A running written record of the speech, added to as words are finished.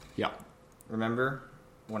Yeah. Remember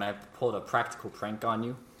when I pulled a practical prank on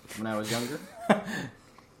you when I was younger?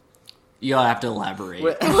 You'll have to elaborate.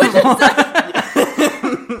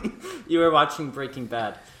 You were watching Breaking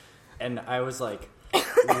Bad, and I was like,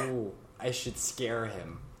 ooh, I should scare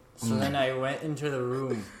him. So then I went into the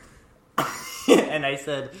room, and I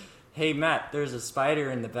said, hey, Matt, there's a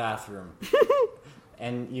spider in the bathroom.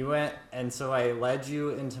 And you went, and so I led you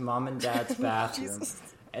into Mom and Dad's bathroom.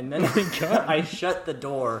 And then I shut the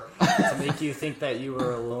door to make you think that you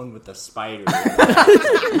were alone with the spider.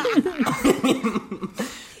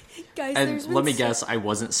 Guys, And let me guess, I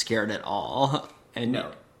wasn't scared at all. And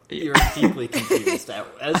No. You're deeply confused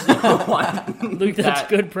as to why. Luke, that's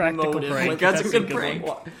good practical motive prank. went- That's a good one. prank.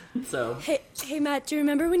 So, Hey, Matt, do you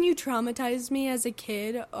remember when you traumatized me as a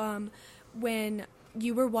kid when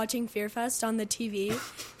you were watching Fear Fest on the TV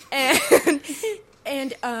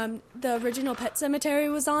and the original Pet Cemetery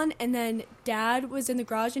was on, and then Dad was in the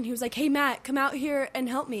garage and he was like, hey, Matt, come out here and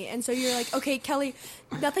help me. And so you're like, okay, Kelly,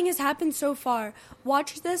 nothing has happened so far.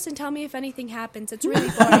 Watch this and tell me if anything happens. It's really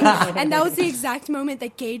boring. And that was the exact moment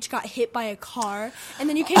that Gage got hit by a car. And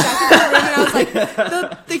then you came back into the room and I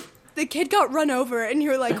was like, the kid got run over. And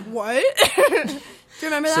you were like, what? Do you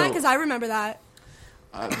remember that? So- Because I remember that.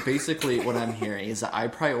 Basically, what I'm hearing is that I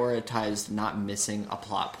prioritized not missing a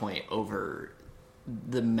plot point over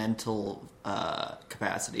the mental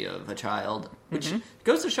capacity of a child, which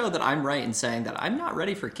goes to show that I'm right in saying that I'm not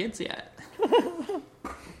ready for kids yet.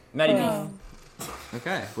 Maddie B,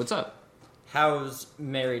 Okay, what's up? how's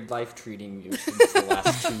married life treating you since the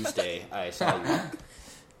last Tuesday I saw you?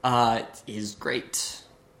 It is great.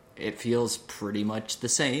 It feels pretty much the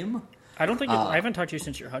same. I don't think I haven't talked to you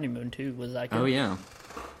since your honeymoon too. Was that good? Oh yeah.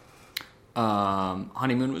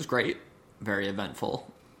 Honeymoon was great, very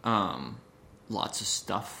eventful. Lots of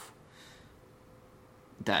stuff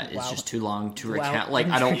that is just too long to recount. Like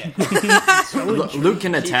I don't. Luke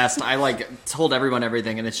can attest. I told everyone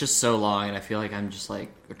everything, and it's just so long, and I feel like I'm just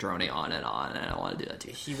droning on, and I don't want to do that to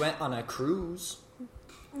you. He went on a cruise.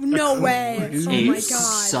 No way. Oh my god.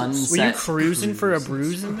 Sunset. Were you cruising for a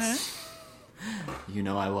bruise in that? You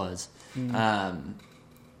know I was.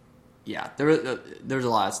 Yeah, there was a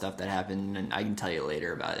lot of stuff that happened, and I can tell you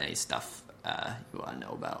later about any stuff you want to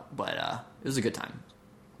know about. But it was a good time.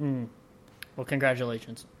 Well,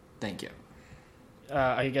 congratulations. Thank you.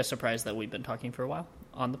 Are you guys surprised that we've been talking for a while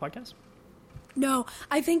on the podcast? No,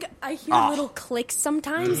 I think I hear little clicks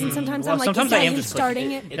sometimes, and sometimes Well, I'm like, sometimes is that I am him just starting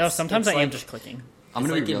clicking. it? No, sometimes it's I am like- just clicking. I'm It's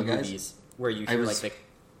gonna like be real, in guys. movies where you I hear was-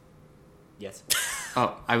 yes.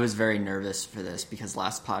 Oh, I was very nervous for this because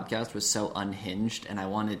last podcast was so unhinged, and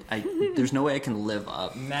there's no way I can live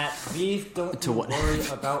up. Matt B, don't To what? worry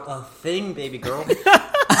about a thing, baby girl.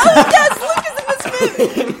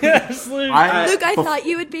 Yes, Luke. Luke, I thought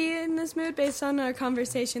you would be in this mood based on our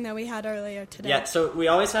conversation that we had earlier today. Yeah, so we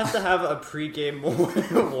always have to have a pre-game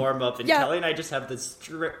warm up, and Yeah. Kelly and I just have this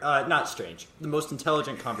not strange, the most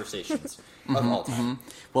intelligent conversations of all time.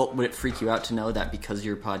 Well, would it freak you out to know that because of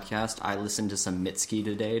your podcast, I listened to some Mitski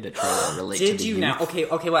today to try to relate to Did the you youth? now? Okay,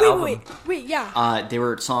 what album? Wait, yeah. They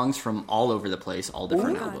were songs from all over the place, all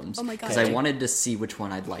different God. albums. Oh my God. Because I wanted to see which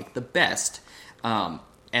one I'd like the best.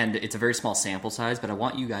 And it's a very small sample size, but I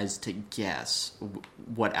want you guys to guess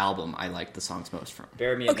what album I like the songs most from.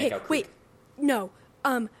 Bear me and Okay, Make Out Creek. wait. No.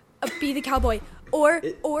 Be the Cowboy. Or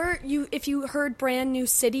if you heard Brand New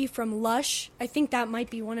City from Lush, I think that might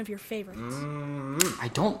be one of your favorites. I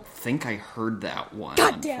don't think I heard that one,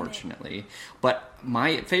 God damn it. unfortunately. But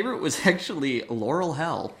my favorite was actually Laurel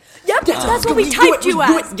Hell. Yep, that's what we typed you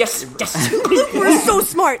as. Yes. We're so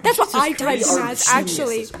smart. That's what I typed We you are as,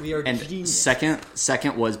 actually. geniuses. We are And genius.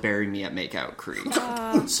 second was Bury Me at Makeout Creek.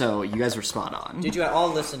 So you guys were spot on. Did you at all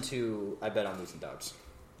listen to I Bet on Losing Dogs?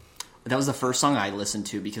 That was the first song I listened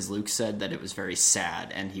to because Luke said that it was very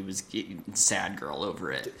sad, and he was sad girl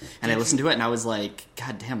over it. And I listened to it, and I was like,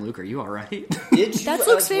 God damn, Luke, are you all right? Did you? That's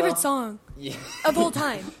Luke's as favorite well? song Yeah. of all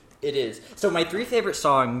time. It is. So my three favorite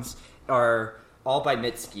songs are all by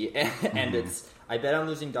Mitski, and it's I Bet on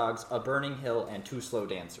Losing Dogs, A Burning Hill, and Two Slow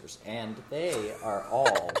Dancers. And they are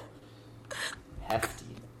all hefty.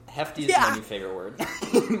 Hefty is my new favorite word.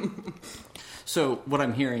 So what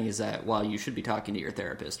I'm hearing is that while you should be talking to your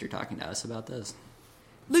therapist, you're talking to us about this.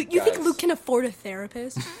 Luke, you think Guys. Luke can afford a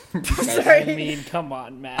therapist? I mean, come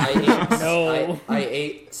on, Matt. I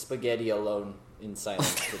ate spaghetti alone in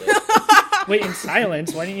silence today. Wait, in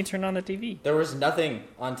silence? Why didn't you turn on the TV? There was nothing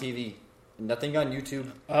on TV. Nothing on YouTube.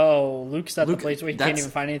 Oh, Luke's at Luke, the place where he can't that's- even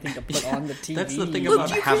find anything to put on the TV. That's the thing Luke,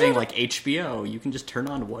 about you having could've- like HBO. You can just turn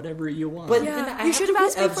on whatever you want. But Yeah, then I you have should to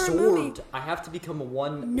have be asked me for a movie. absorbed. I have to become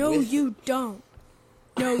one No, with... you don't.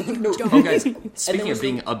 No, you don't. Oh, guys, speaking was of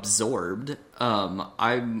being absorbed,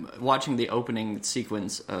 I'm watching the opening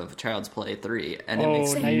sequence of Child's Play 3, and it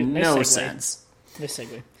makes nice no segue. sense. This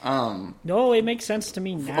segue. No, it makes sense to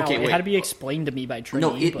me now. Okay, it wait. had to be explained to me by Trini.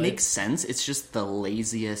 No, it but makes sense. It's just the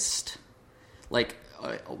laziest. Like,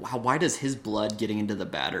 why does his blood getting into the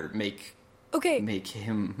batter make Okay,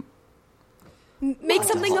 him? make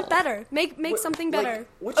something up better. Make something better. Like,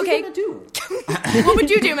 what you okay, gonna do? what would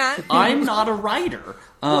you do, Matt? I'm not a writer.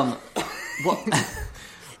 Well,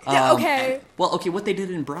 Yeah, okay, well, okay. What they did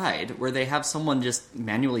in Bride, where they have someone just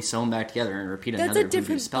manually sew them back together and repeat That's a another voodoo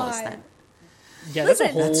different spell. Is vibe. that yeah, that's a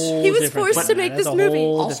Listen, whole he was different forced thing. to make That's this a movie.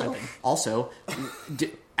 whole also different thing. also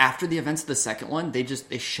after the events of the second one, they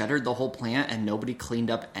shuttered the whole plant and nobody cleaned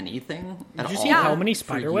up anything at Did you all. see how many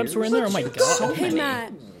spider webs were in there? Oh my god! So Hey many.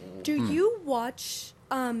 Matt, do you watch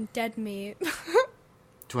Dead Meat?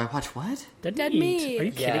 Do I watch what? Dead Meat. Meat. Are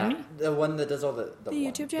you kidding me? The one that does all the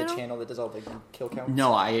YouTube channel? the channel that does all the kill counts.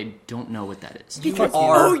 No, I don't know what that is. Because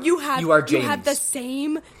are- you have you are James. the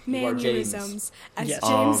same are James. mannerisms as Yes.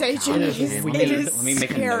 James Oh, H. God. It Okay, is let me- let me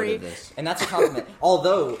make a note scary. of this. And that's a compliment.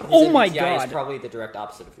 Although his Oh my MBTI is God. probably the direct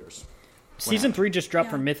opposite of yours. Season 3 just dropped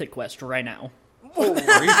Yeah. for Mythic Quest right now.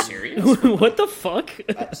 Are you serious? What the fuck?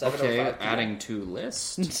 At 7:05 Okay, p.m. adding to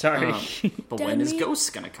list. Sorry. But Dead when is Meat?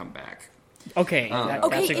 Ghost gonna come back? Okay, Okay,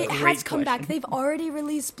 that's a it great has come back. question. They've already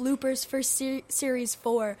released bloopers for series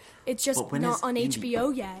 4. It's just But when not is on Indy- HBO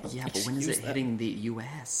yet. Yeah, but when is it hitting the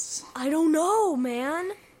U.S.? I don't know, man.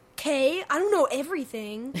 Okay, I don't know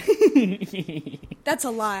everything. That's a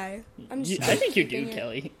lie. I'm just I think you do, keeping it.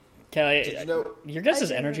 Kelly. Kelly, you know- your guys' I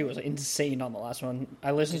do. energy was insane on the last one.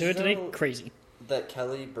 I listened to Did it you today. know- Crazy. That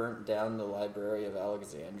Kelly burnt down the Library of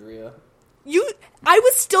Alexandria. I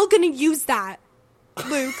was still gonna use that,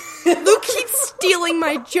 Luke. Luke keeps stealing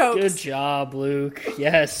my jokes. Good job, Luke.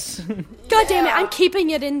 Yes. God damn it! I'm keeping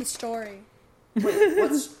it in the story.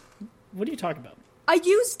 What's What are you talking about? I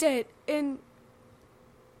used it in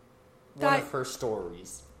one of her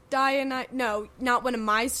stories? No, not one of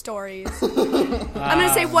my stories. I'm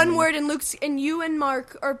gonna say one word, and Luke's and you and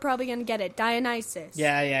Mark are probably gonna get it. Dionysus.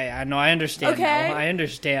 Yeah. No, I understand. Okay. Now. I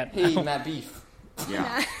understand. Hey, Matt Beef.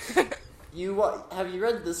 Yeah. Have you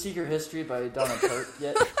read The Secret History by Donna Tartt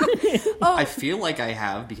yet? I feel like I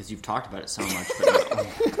have because you've talked about it so much. But no.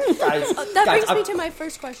 Guys, That guys, brings me to my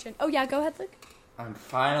first question. Oh yeah, go ahead, Luke. I'm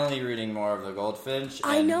finally reading more of The Goldfinch.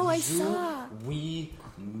 I and know, I you, saw. We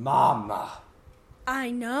mama.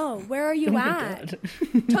 I know. Where are you at?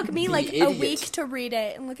 Took me like a idiot. week to read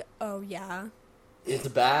it, and look. Oh yeah, It's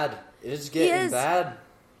bad. It's getting is. bad.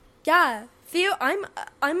 yeah. Theo, I'm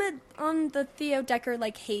on the Theo Decker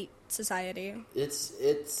like hate society. It's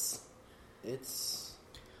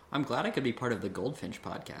I'm glad I could be part of the Goldfinch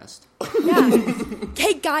podcast. Yeah.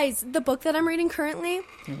 Hey guys, the book that I'm reading currently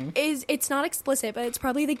it's not explicit, but it's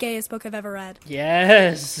probably the gayest book I've ever read.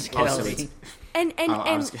 Yes, Oh, so Kelly. it's- And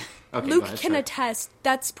I was- okay, Luke go ahead, can sorry. attest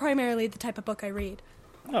that's primarily the type of book I read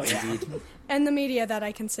Oh yeah. and the media that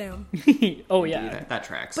I consume. Oh yeah. That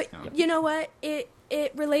tracks. But No. you know what?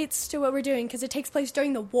 It relates to what we're doing because it takes place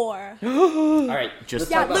during the war. all right. Just-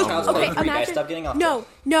 let's Yeah, talk about Luke. Child's Okay, Play 3, guys. imagine. Stop getting off.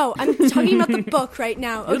 No, I'm talking about the book right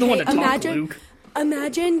now. You're the one Okay, to talk, imagine. Luke.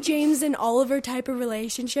 Imagine James and Oliver type of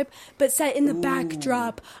relationship, but set in the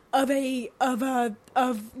backdrop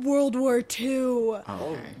of World War II,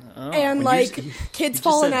 Okay. and you like just- you kids just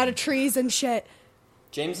falling said- out of trees and shit.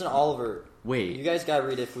 James and Oliver. Wait. You guys gotta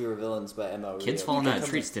read If We Were Villains by Emma. Kids O'Reilly. falling You out can of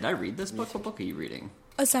come trees. Did I read this book? What book are you reading?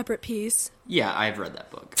 A separate piece. Yeah, I've read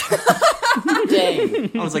that book. in.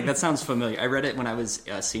 Dang. I was like, that sounds familiar. I read it when I was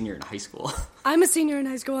a senior in high school. I'm a senior in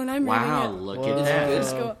high school, and I'm Wow, reading it. look Whoa. at Is it that. good?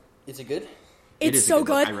 School. Is it good? It It's is a so good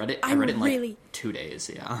book. good. I read it. I'm in really, like 2 days.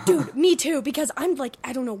 Yeah. dude. Me too, because I'm like,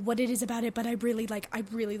 I don't know what it is about it, but I really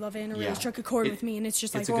love it, and it really Yeah. struck a chord It- with me, and it's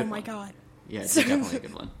just it's like, a oh good my one. god. Yeah, it's definitely a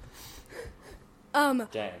good one.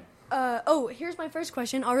 Dang. Oh, here's my first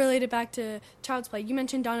question. I'll relate it back to Child's Play. You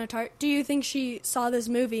mentioned Donna Tartt. Do you think she saw this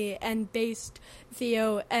movie and based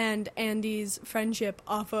Theo and Andy's friendship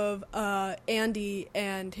off of Andy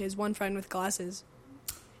and his one friend with glasses?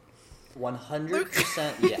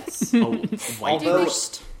 100% yes. Oh, Although-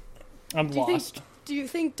 Whitehurst. I'm Do you lost. think? Do you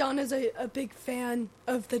think Donna's a big fan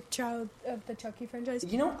of the Chucky franchise?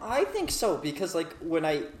 You know, I think so because like when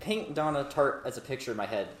I paint Donna Tartt as a picture in my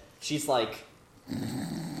head, she's like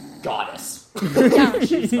goddess. Yeah.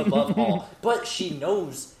 She's above all, but she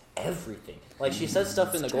knows everything. Like she says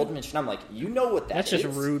stuff in the Goldfinch, and I'm like, you know what That's just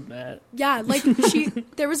is? rude, Matt. Yeah, like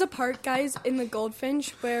there was a part, guys, in the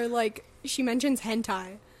Goldfinch where like she mentions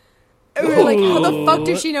hentai. And we were like, how the fuck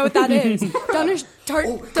does she know what that is? Donna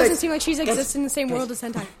Tartt doesn't seem like she exists in the same world as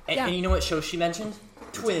hentai. And, Yeah. and you know what show she mentioned?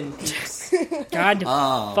 Twin Peaks. God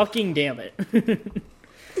Oh. fucking damn it.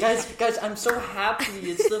 guys, I'm so happy.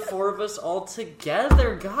 It's the four of us all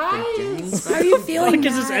together, guys. How are you feeling?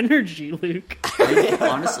 Fuck is this Matt? energy, Luke?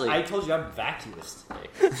 Honestly, I told you I'm vacuous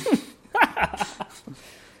today.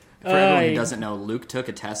 for everyone who Ay. doesn't know, Luke took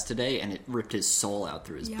a test today and it ripped his soul out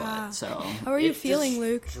through his Yeah. butt. So How are you It feeling,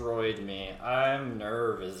 Luke? destroyed me. I'm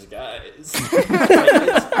nervous, guys. It's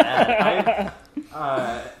bad.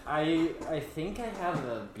 I think I have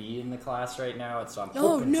a B in the class right now, so I'm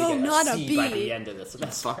hoping no, to get not a a C by B. the end of this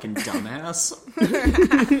semester. fucking dumbass.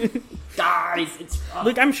 Guys, it's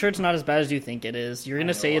Luke, I'm sure it's not as bad as you think it is. You're gonna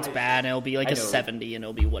I say know, it's bad, and it'll be like I a know. 70, and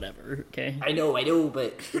it'll be whatever. Okay. I know,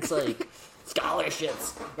 but it's like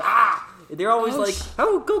scholarships. They're always like,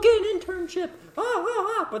 oh, go get an internship.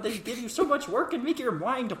 But they give you so much work and make your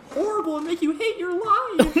mind horrible and make you hate your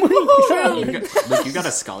life. Luke, you got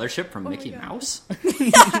a scholarship from Mickey God. Mouse?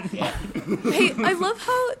 Hey, I love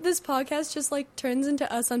how this podcast just like turns into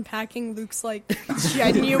us unpacking Luke's like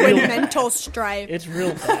genuine mental strife. It's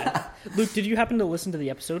real bad. Luke, did you happen to listen to the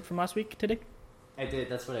episode from last week today? I did.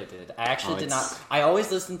 That's what I did. I actually Oh, did it's- not. I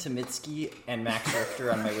always listen to Mitski and Max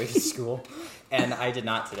Richter on my way to school, and I did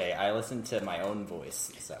not today. I listened to my own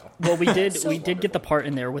voice. So Well, we did. So we did get the part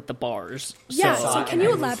in there with the bars. Yeah, So, so can and you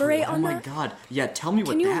I was elaborate Oh on my that? god. Yeah, tell me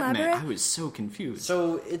what Can you that meant. elaborate? I was so confused.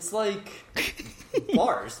 So it's like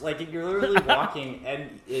bars. Like you're literally walking,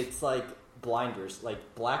 and it's like blinders, like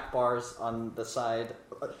black bars on the side,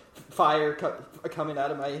 fire coming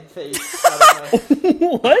out of my face. Out of my,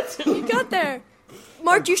 what? You got there.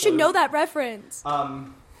 Mark, you should know that reference.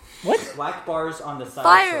 What? black bars on the side.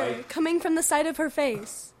 Fire So I, coming from the side of her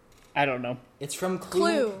face. I don't know. it's from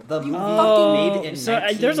Clue. the movie fucking- made in So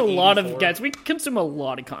there's a lot of 1984. guys. We consume a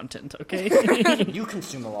lot of content. Okay. You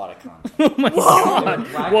consume a lot of content. Oh my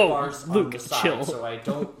god. Black Whoa, bars on Luke, the side, chill. so I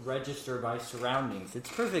don't register my surroundings. It's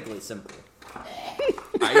perfectly simple.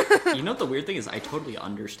 You know what the weird thing is? I totally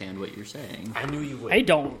understand what you're saying. I knew you would. I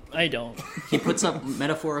don't. He puts up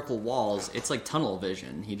metaphorical walls. It's like tunnel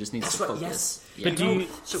vision. He just needs That's to what. focus. Yes. Yeah. But do you?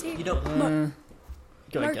 So See, you know.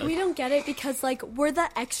 Go ahead, Mark, Kelly. we don't get it because like we're the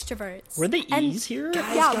extroverts. We're the And- E's here.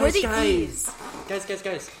 Yeah, we're the E's.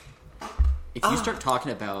 Guys. If you start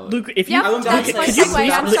talking about Luke, if you Yep, won't that's do my it. Could you segue.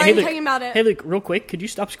 please- I'm Hey, sorry Luke. talking about it. Hey, Luke, real quick, could you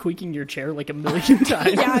stop squeaking your chair like a million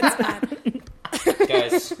times? Yeah, it's bad.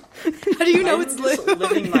 Guys, How do you know I'm it's just Luke?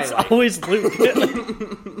 living my It's life. always Luke.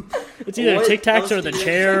 It's either What Tic Tacs else or the do you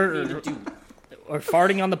chair expect me to do? or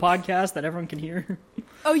farting on the podcast that everyone can hear.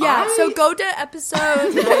 Oh yeah, so go to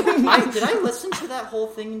episode. Did I listen to that whole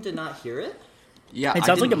thing and did not hear it? yeah, It I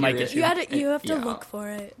sounds like didn't a mic hear it. issue. You have to Yeah. look for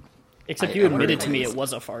it. Except I- you I wonder admitted if to me I- it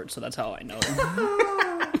was a fart, so that's how I know.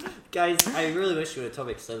 Guys, I really wish you would have told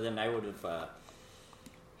me because then I would have.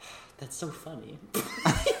 That's so funny.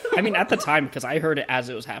 I mean, at the time, because I heard it as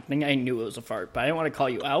it was happening, I knew it was a fart, but I didn't want to call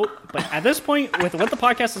you out. But at this point, with what the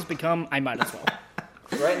podcast has become, I might as well.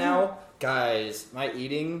 Right now, guys, my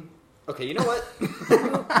eating. Okay, you know what?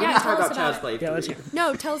 Yeah, Talk tell us about Child's about it. Play. Yeah, let's hear.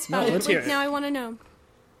 No, tell us about No, it. let's hear Like, it. now I want to know.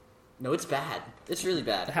 No, it's bad. It's really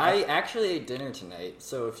bad. How? I actually ate dinner tonight,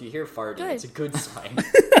 so if you hear farting, Good. it's a good sign.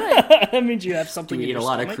 That means you have Do something you in eat a your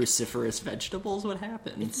lot of stomach. cruciferous vegetables? What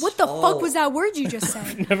happens? What the Oh. fuck was that word you just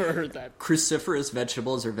said? Never heard that. Cruciferous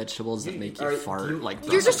vegetables are vegetables that make you Are- fart you- like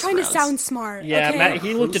You're just Brussels trying to sprouts. sound smart. Yeah, okay? Matt,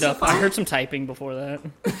 he looked it up. I heard some typing before that.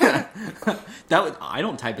 I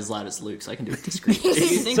don't type as loud as Luke, so I can do it discreetly. Do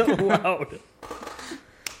you think So loud.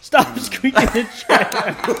 Stop squeaking the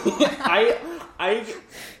chair. I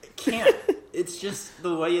can't. It's just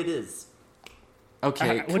the way it is.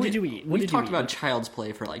 Okay, What can did you eat? What We've did you talked eat? about Child's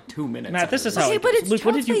Play for like 2 minutes. Matt, this is how Okay, it but goes. it's Luke,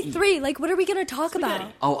 what Child's did you Play eat? 3. Like, what are we going to talk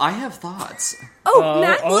about? Oh, I have thoughts. Oh,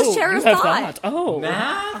 Matt will share a you have thought. thoughts. Oh,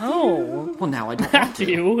 Matt? oh, Well, now I don't want to.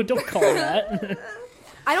 Matthew, don't call that.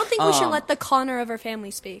 I don't think we should let the Connor of our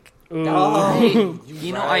family speak. Oh,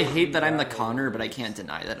 You know, I hate that I'm the Connor, but I can't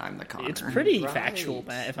deny that I'm the Connor. It's pretty Right. factual,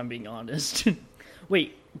 Matt, if I'm being honest.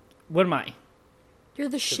 Wait, what am I? You're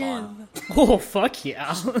the shiv. Oh, fuck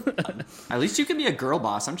yeah. At least you can be a girl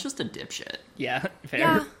boss. I'm just a dipshit. Yeah, fair.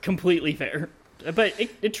 Yeah. Completely fair. But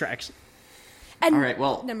it tracks. And All right,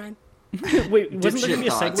 well, never mind. Wait, wasn't there Dipshit going to be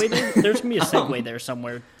a thoughts. segue there? There's going to be a segue there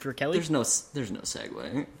somewhere for Kelly. there's no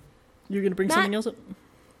segue. You're going to bring Matt- something else up?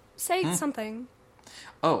 Say something.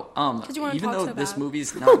 Oh, you wanna even talk though so this bad.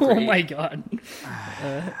 movie's not great, Oh my god.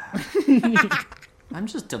 I'm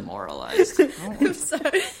just demoralized. I'm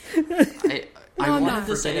sorry. I I'm wanted not. to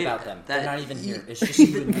forget say about them. that They're not even here. It's just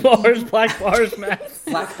you and me. Bars, black bars, Matt.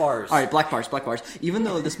 Black bars. All right, black bars. Even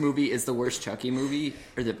though this movie is the worst Chucky movie,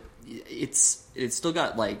 it's still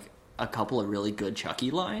got like a couple of really good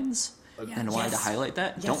Chucky lines. and wanted to highlight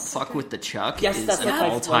that. Don't fuck with the Chuck. Yes, is that's an one of my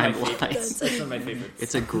all-time favorites. line. That's one of my favorites.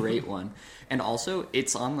 It's a great one, and also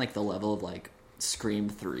it's on like the level of like Scream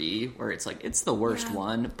 3, where it's like it's the worst Yeah.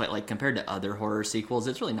 one, but like compared to other horror sequels,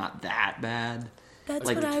 it's really not that bad. That's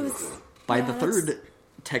Like, what I was. By yeah, the that's- third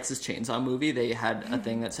Texas Chainsaw movie, they had a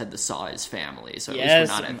thing that said the Saw is family, so Yes.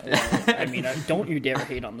 at least we're not at I mean, don't you dare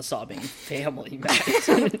hate on the Saw being family,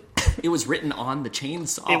 Matt. It was written on the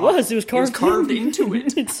chainsaw. It was carved into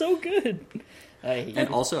it. It's so good. I hate And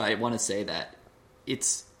it. also, I want to say that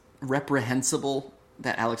it's reprehensible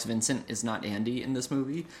that Alex Vincent is not Andy in this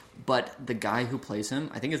movie, but the guy who plays him,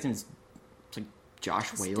 I think his name is like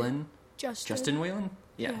Josh Whalen. Justin Whalen?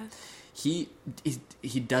 Yeah. He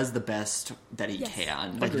does the best that he Yes.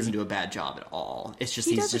 can. Like, he doesn't do a bad job at all. It's just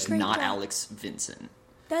He he's does a just great not job. Alex Vincent.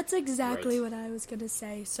 That's exactly Right. what I was gonna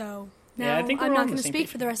say. So Yeah, now I think we're I'm on not the gonna same speak page.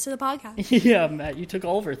 for the rest of the podcast. Yeah, Matt, you took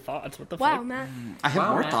all of her thoughts. What the Wow, fuck? Matt. I have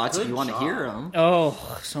Wow, more Matt, thoughts if good you want to job. hear them.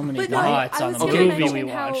 Oh, so many But no, thoughts I on was the gonna movie we mention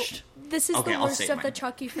how watched. this is Okay, the I'll worst say of the mine.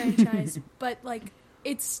 Chucky franchise, but like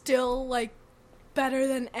it's still like better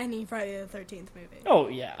than any Friday the 13th movie. Oh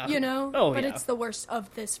yeah. You know? Oh but yeah. it's the worst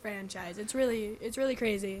of this franchise. It's really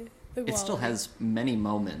crazy. The It still quality. has many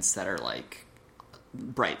moments that are like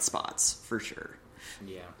bright spots for sure.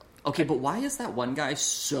 Yeah. Okay, but why is that one guy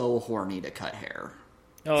so horny to cut hair?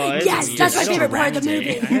 Oh, it's Yes, weird. that's my I don't favorite part of the like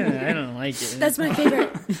it. movie. I don't like it. That's my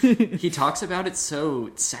favorite. He talks about it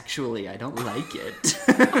so sexually. I don't like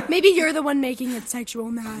it. Maybe you're the one making it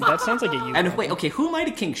sexual, Matt. That sounds like a you. And wait, okay, who am I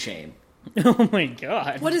to kink shame? Oh my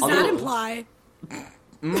god. What does Although- that imply?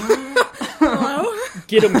 Hello?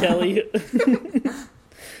 Get him, Kelly.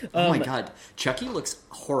 Oh my god, Chucky looks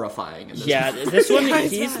horrifying in this Yeah, movie. this one, Yeah,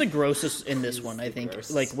 he's yeah. the grossest in this one, I think. gross.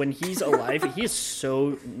 Like, when he's alive, he is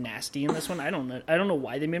so nasty in this one. I don't know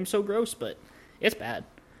why they made him so gross, but it's bad.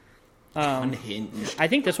 Unhinged. I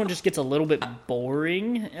think this one just gets a little bit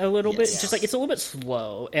boring a little bit. Yes. Just like, it's a little bit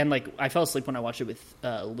slow. And like, I fell asleep when I watched it with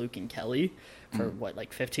Luke and Kelly for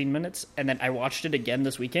like 15 minutes. And then I watched it again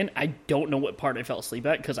this weekend. I don't know what part I fell asleep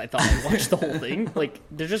at because I thought I watched the whole thing. Like,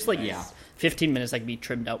 there's just like Yeah. 15 minutes that can be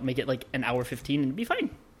trimmed out, make it like an hour 15 and it'd be fine.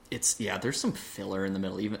 It's there's some filler in the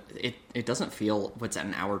middle. Even it doesn't feel what's at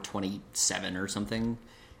an hour 27 or something.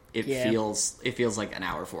 It Yeah. feels like an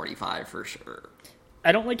hour 45 for sure.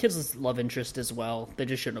 I don't like his love interest as well. They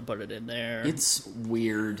just shouldn't have put it in there. It's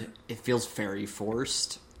weird. It feels very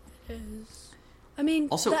forced. I mean,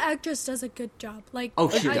 Also- the actress does a good job. Like, Oh,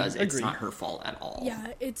 she I- does. It's agree. not her fault at all.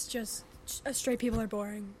 Yeah, it's just straight people are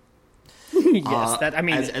boring. yes, that I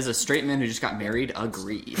mean, as a straight man who just got married,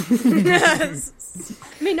 agree. I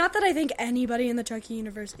mean, not that I think anybody in the Chucky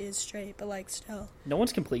universe is straight, but like, still, no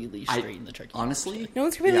one's completely straight in the Chucky. Honestly, no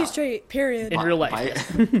one's completely yeah. straight. Period. In real life,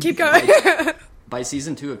 By, Keep going. by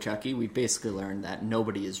season 2 of Chucky, we basically learned that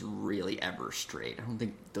nobody is really ever straight. I don't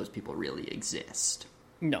think those people really exist.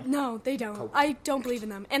 no. No, they don't. I don't believe in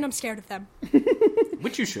them, and I'm scared of them.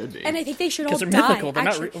 Which you should be. And I think they should all 'Cause they're die. mythical, they're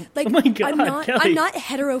not actually. real. Like, Oh my God, I'm Kelly. not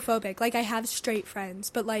heterophobic. Like, I have straight friends,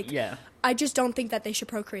 but like, Yeah. I just don't think that they should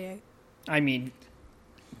procreate. I mean,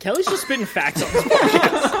 Kelly's just spitting facts on this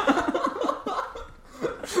podcast.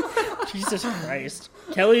 Jesus Christ,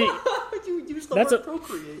 Kelly. You use the That's word a-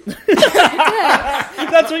 procreate.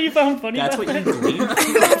 That's what you found funny. That's about what it? you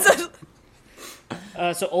gleaned.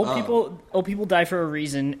 So old people die for a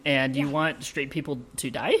reason, and you want straight people to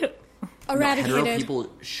die? Hetero Eradicated. people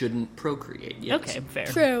shouldn't procreate. Yes. Okay, fair.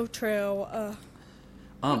 True.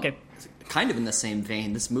 Okay. Kind of in the same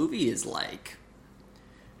vein, this movie is like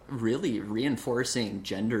really reinforcing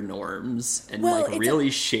gender norms and Well, like it's really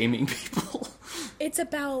shaming people. It's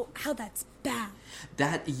about how that's bad.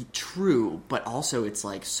 True, but also it's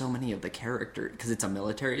like so many of the characters, because it's a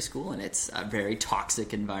military school and it's a very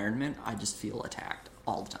toxic environment. I just feel attacked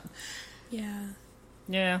all the time. Yeah.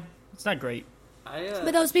 Yeah, it's not great.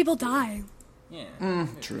 But those people die. Yeah.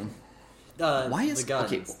 True. Why is- the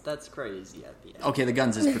guns? okay. That's crazy at the end. Okay, the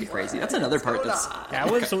guns is pretty crazy. That's another part that's That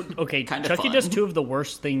was so okay. Kinda Chucky fun. does two of the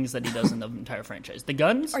worst things that he does in the entire franchise: the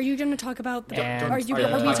guns. Are you going to talk about the... and Are we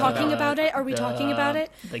talking the- about it? Are we talking about it?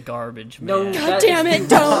 The garbage. No, man. God that damn is it,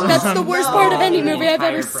 the don't. That's the worst part of any The movie I've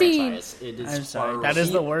entire ever seen. franchise. It is I'm sorry. horrible. That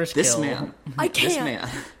is the worst. this kill. man. I This can't. man,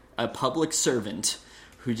 a public servant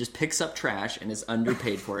who just picks up trash and is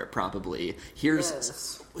underpaid for it probably,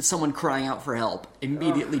 hears someone crying out for help,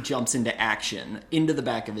 immediately jumps into action, into the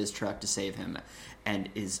back of his truck to save him, and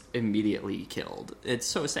is immediately killed. It's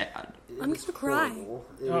so sad. I'm going to cry. Horrible.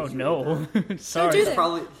 It Oh was no! Sorry. do that.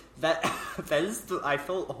 Probably that is the. I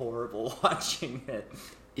felt horrible watching it.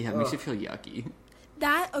 Yeah, it makes you feel yucky.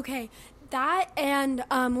 That and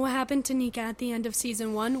what happened to Nika at the end of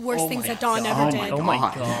season 1, worst things that Dawn God. ever did. Oh my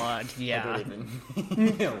God. god, yeah.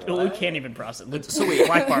 What? We can't even process it. So wait.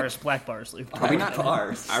 Black bars, Luke. Are we not?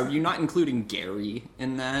 Bars. Are you not including Gary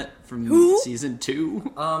in that from Who? season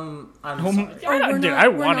 2? I'm Oh, sorry. we're I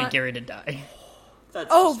not- we're wanted not- Gary to die. That's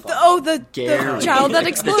Oh, just the, fun. oh, the Gary. child that The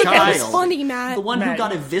exploded. That was child. funny, Matt. The one Matt, who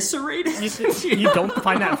got eviscerated? You don't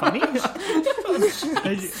find that funny?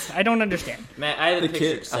 I don't understand. Matt, I have a The picture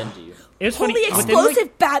kid- to send to you. It was Holy funny.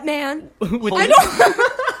 explosive Batman!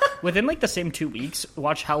 Within like the same 2 weeks,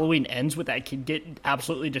 watch Halloween Ends with that kid get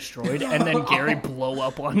absolutely destroyed, and then Gary blow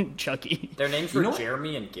up on Chucky. Their names were know what?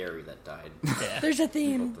 Jeremy and Gary that died. There's a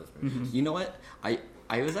theme. You know what?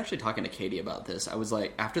 I was actually talking to Katie about this. I was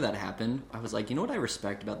like, after that happened, I was like, you know what I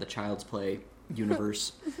respect about the Child's Play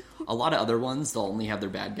universe? A lot of other ones, they'll only have their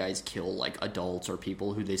bad guys kill, like, adults or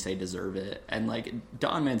people who they say deserve it. And, like,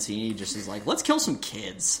 Don Mancini just is like, let's kill some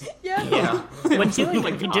kids. Yeah. Yeah. But he, Oh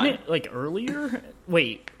my he God. didn't like earlier.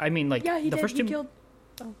 Wait, I mean like Yeah, he the did. first He two, killed.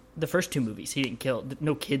 the first 2 movies he didn't kill.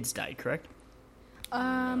 No kids died, correct? It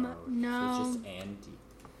was No. just Andy.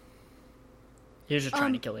 He was just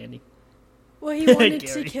trying to kill Andy. Well, he wanted to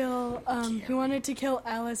Gary. kill. He wanted to kill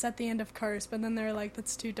Alice at the end of Curse, but then they were like,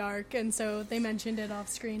 "That's too dark," and so they mentioned it off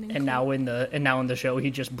screen. And now in the show,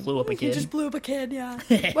 he just blew up a he kid. just blew up a kid. Yeah.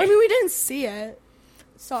 Well, I mean, we didn't see it.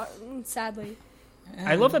 So sadly.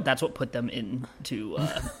 I love that. That's what put them into.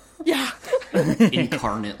 Yeah.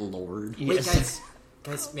 Incarnate Lord. Wait,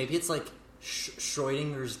 guys, maybe it's like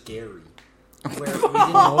Schrodinger's Gary. Where we didn't,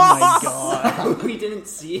 Oh my god! we didn't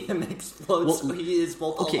see him explode, Well, so he is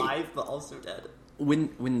both okay. alive but also dead.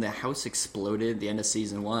 When the house exploded at the end of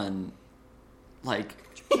season 1, like,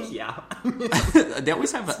 Yeah. they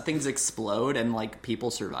always have things explode and, like,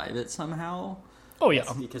 people survive it somehow. Oh yeah,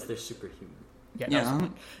 Because they're superhuman. yeah. Yeah.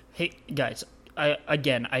 Hey guys,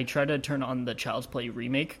 I tried to turn on the Child's Play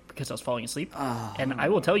remake because I was falling asleep, and I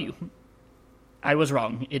will tell you, I was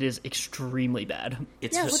wrong. It is extremely bad.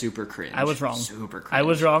 It's Yeah, what- super cringe. I was wrong. Super cringe. I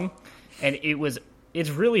was wrong, and it's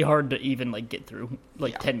really hard to even like get through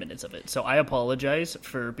like 10 minutes of it. So I apologize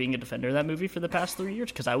for being a defender of that movie for the past 3 years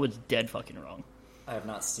because I was dead fucking wrong. I have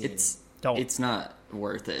not seen Don't. It's not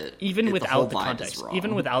worth it. Even whole without the vibe is context, wrong.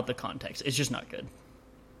 even without the context, it's just not good.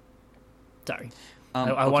 Sorry, I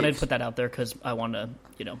Okay, wanted to put that out there because I want to,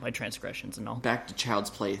 my transgressions and all. Back to Child's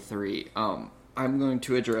Play 3. I'm going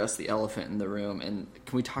to address the elephant in the room, and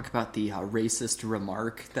can we talk about the racist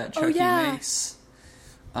remark that Chucky yeah. makes?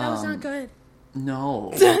 That was not good.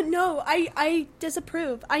 No. No, I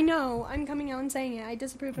disapprove. I know. I'm coming out and saying it. I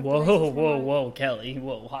disapprove of the Whoa, racist whoa, remark. whoa, Kelly,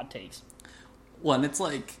 whoa, hot takes. Well, and it's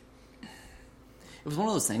like, it was one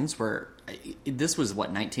of those things where this was,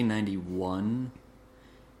 1991?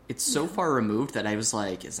 It's so far removed that I was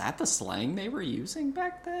like, is that the slang they were using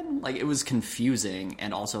back then? Like, it was confusing,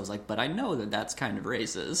 and also I was like, but I know that that's kind of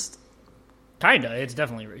racist. Kinda, it's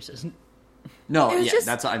definitely racist. No, It was yeah, just-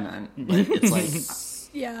 that's what I meant. Like, it's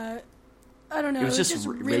like, Yeah. I don't know. it was just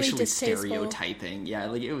really racially distasteful. stereotyping. Yeah,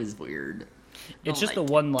 like, it was weird. It's just the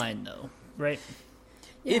like one line though, right?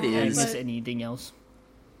 It Yeah, is. I Is- miss but- anything else.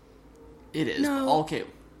 It is. No. Okay.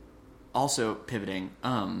 Also, pivoting.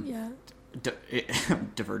 Yeah.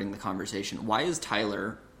 Diverting the conversation. Why is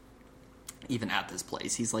Tyler even at this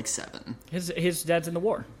place? He's like 7. His dad's in the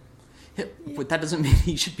war. But that doesn't mean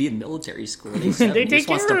he should be in military school. He's 7. They He just take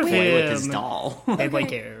wants care to of play with his him. doll. They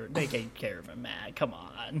Okay. take care of him, Matt. Come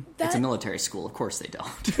on. It's a That, military school. Of course they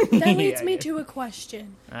don't. that leads Yeah, me yeah. to a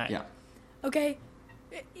question. All right. Yeah. Okay,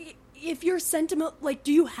 if you're sent to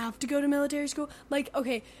do you have to go to military school? Like,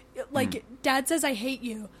 okay, like Dad says I hate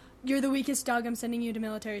you. You're the weakest dog. I'm sending you to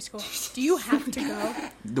military school. Do you have to go?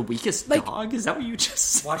 The weakest Like- dog? Is that what you just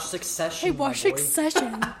said? Watch Succession. Hey, my watch boy.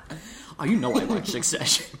 Succession. Oh, you know I watch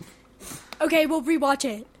Succession. Okay, we'll rewatch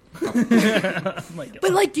it. Oh my God.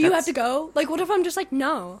 But like, do you That's- have to go? Like, what if I'm just like,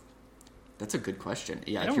 no? That's a good question.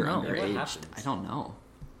 Yeah, if don't you're know. What underage, happens? I don't know.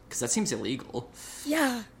 Because that seems illegal.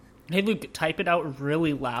 Yeah. Hey Luke, type it out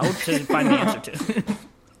really loud to find the answer to.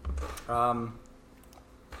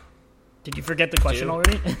 Did you forget the question Dude.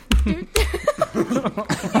 already?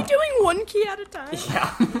 You're doing one key at a time.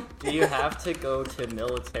 Yeah. Do you have to go to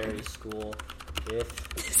military school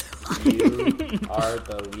if you are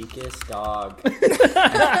the weakest dog in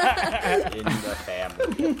the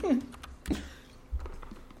family?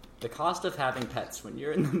 The cost of having pets when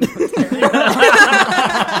you're in the military.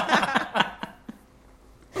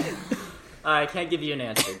 I can't give you an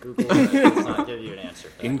answer. Google does not give you an answer.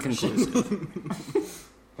 For that Inconclusive.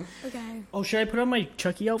 Okay. Oh, should I put on my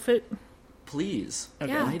Chucky outfit? Please.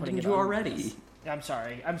 Okay, Yeah. Why I'm putting didn't it you on. already? I'm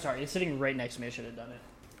sorry. It's sitting right next to me. I should have done it.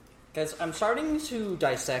 Guys, I'm starting to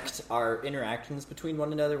dissect our interactions between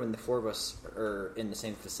one another when the four of us are in the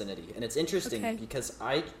same vicinity. And it's interesting Okay. because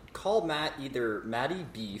I call Matt either Matty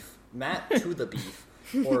Beef, Matt to the Beef,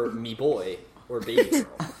 or me boy, or baby girl.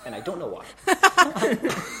 And I don't know why.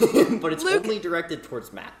 But it's Luke- only directed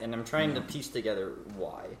towards Matt, and I'm trying to piece together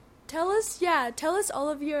why. Tell us all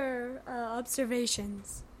of your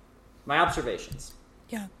observations. My observations.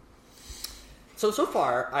 Yeah. So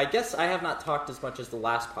far, I guess I have not talked as much as the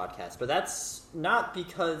last podcast, but that's not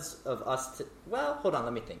because of us. Well, hold on,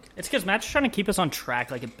 let me think. It's because Matt's trying to keep us on track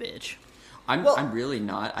like a bitch. Well- I'm really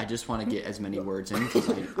not. I just want to get as many words in because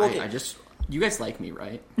Okay. I just. You guys like me,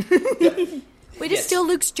 right? Way to Yes. steal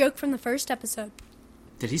Luke's joke from the first episode.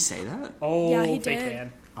 Did he say that? Oh, Yeah, he fake did.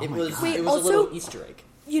 fan. Oh It my was God. Wait, it was also- a little Easter egg.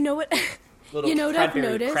 You know what? Little You know what I've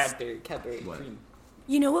Cadbury, noticed? Cadbury What? cream.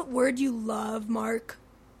 You know what word you love, Mark,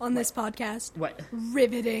 on this podcast? What?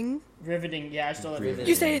 Riveting. Riveting. Yeah, I still have Riveting.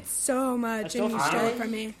 You say it so much, still and you find stole it. it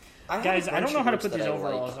from me. Guys, I don't know how to put these these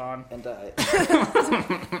overalls on. And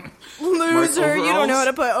Loser, you don't know how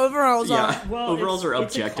to put overalls on. Yeah, Well, overalls are it's a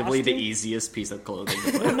objectively the costume. easiest piece of clothing.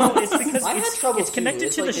 To put on. No, it's because I had trouble it's too. connected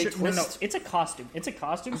It's to like the they shirt. No, twist. it's a costume. It's a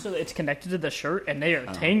costume, so it's connected to the shirt, and they are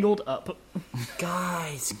tangled up.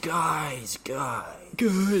 guys. Guys.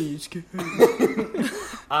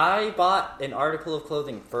 I bought an article of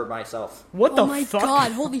clothing for myself. What the Oh my fuck?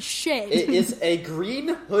 god, holy shit. It is a green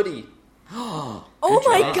hoodie. Oh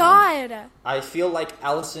my job. god. I feel like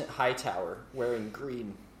Alicent Hightower wearing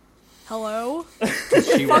green. Hello?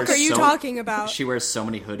 She Fuck wears are you so- talking about? She wears so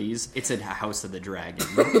many hoodies. It's a House of the Dragon.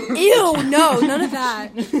 Ew, no, none of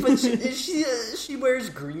that. But she wears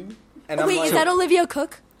green. And I'm Wait, like, is that Olivia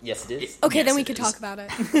Cook? Yes, it is. Okay, Yes, then we it could is. talk about it.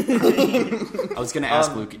 I was going to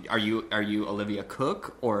ask Luke, are you Olivia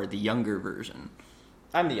Cook or the younger version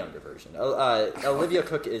I'm the younger version. Olivia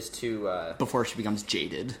Cook is too. before she becomes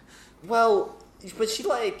jaded? Well, but she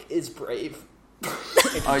is brave.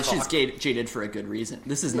 Oh, she's jaded for a good reason.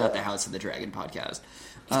 This is not the House of the Dragon podcast.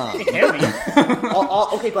 It can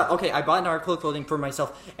be. Okay, I bought an article of clothing for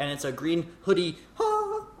myself, and it's a green hoodie.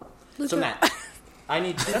 So Luca- Matt, I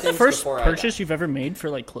need two That's things the first before purchase you've ever made for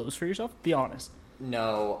like clothes for yourself? Be honest.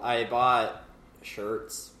 No, I bought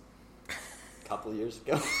shirts a couple years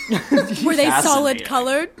ago. Were they solid Fascinating.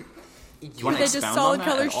 colored? You Were want they to just expound solid on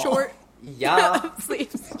that color at all? short Yeah,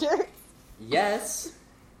 sleeves? yes.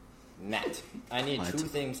 Matt, I need What? two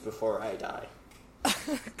things before I die.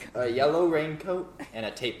 A yellow raincoat and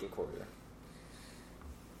a tape recorder.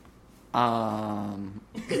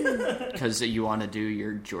 Because you want to do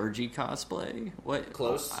your Georgie cosplay? What?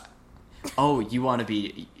 Close. Oh, you want to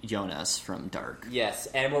be Jonas from Dark? Yes,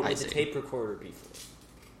 and what I would the see. tape recorder be for?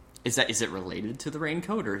 Is it related to the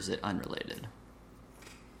raincoat or is it unrelated?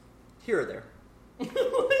 Here or there.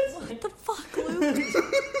 What the fuck, Luke?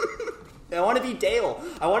 I want to be Dale.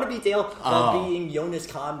 I want to be Dale while being Jonas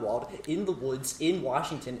Conwald in the woods in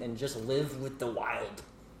Washington and just live with the wild.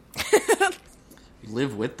 You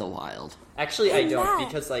live with the wild. Actually, I Who's don't that?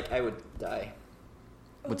 because I would die.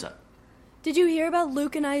 What's up? Did you hear about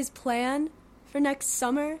Luke and I's plan for next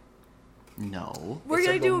summer? No. We're It's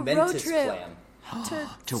gonna do a road momentous trip plan. to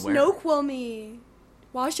To where? Snoqualmie,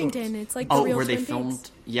 Washington. It's like the Oh, real where they Twin filmed?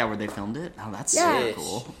 Peaks. Yeah, where they filmed it. Oh, that's Yeah. so Ish.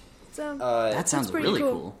 cool. So, That sounds pretty really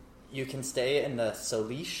cool. cool. You can stay in the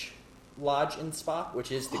Salish Lodge and Spa,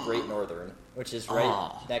 which is the Great Northern, which is right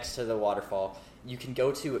Oh. next to the waterfall. You can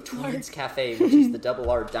go to Tweed's Cafe, which is the Double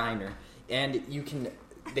R Diner, and you can.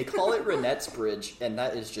 They call it Renette's Bridge, and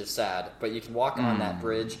that is just sad. But you can walk on that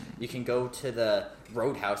bridge. You can go to the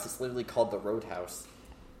Roadhouse. It's literally called the Roadhouse.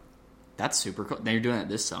 That's super cool. Now you're doing it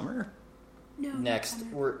this summer? no, Next,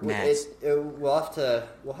 Next. we'll have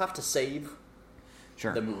to save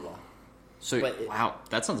Sure. the moolah. So, but- wow,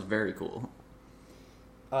 that sounds very cool.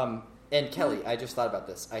 And Kelly, I just thought about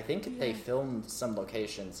this. I think they filmed some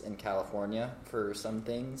locations in California for some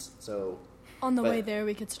things, so On the but- way there,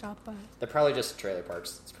 we could stop by. they're probably just trailer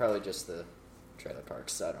parks. It's probably just the trailer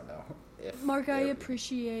parks. I don't know if Mark, I they're-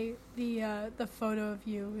 appreciate the photo of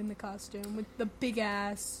you in the costume with the big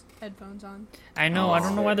ass headphones on. I know. I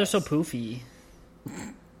don't know why they're so nice. poofy.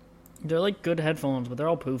 They're like good headphones, but they're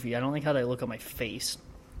all poofy. I don't like how they look on my face.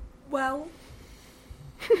 Well,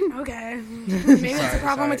 okay, maybe it's a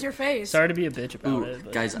problem with your face. Sorry to be a bitch about Ooh, it.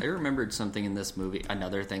 But guys, I remembered something in this movie.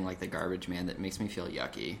 Another thing like the garbage man that makes me feel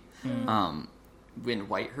yucky. When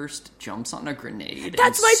Whitehurst jumps on a grenade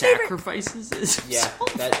That's and my favorite- sacrifices his Yeah,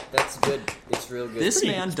 that's good. It's real good. This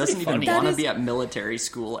man it's doesn't pretty even funny. want That to is- be at military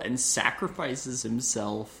school and sacrifices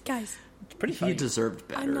himself. Guys, it's pretty He funny. deserved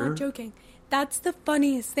better. I'm not joking. That's the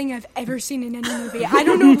funniest thing I've ever seen in any movie. I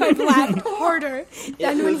don't know if I've laughed harder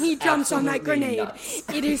than when he jumps on that absolutely grenade. nuts.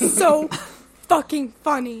 It is so fucking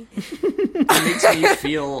funny. It makes me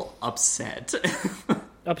feel upset.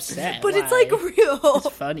 Upset. But it's Why? like real. It's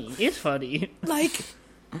funny. It's funny. Like,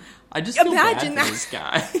 I just feel Imagine bad for that.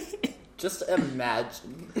 this guy. Just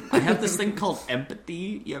imagine. I have this thing called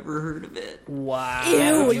empathy. You ever heard of it? Wow.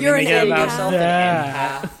 Ew, you're an Thinking empath. about Yourself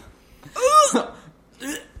that. an empath.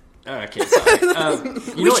 Okay, sorry.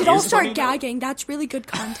 You we know should what all is start funny, though? gagging. That's really good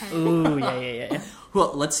content. Ooh, yeah.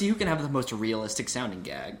 Well, let's see who can have the most realistic sounding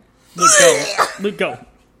gag. Luke, go.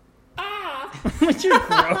 You're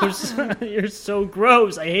gross. You're so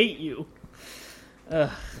gross. I hate you.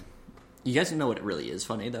 You guys know what it really is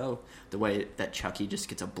funny though? The way that Chucky just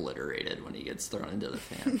gets obliterated when he gets thrown into the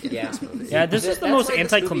fan. In Yeah. this movie. Yeah, this is the That's most why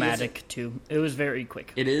this movie anticlimactic too. It was very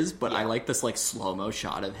quick. It is, but I like this like slow mo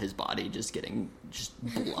shot of his body just getting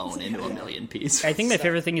blown into a million pieces. I think my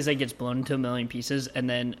favorite thing is that he gets blown into a million pieces, and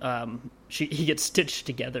then he gets stitched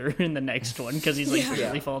together in the next one because he's like Yeah.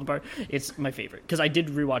 really falling apart. It's my favorite because I did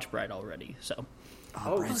rewatch Bride already, so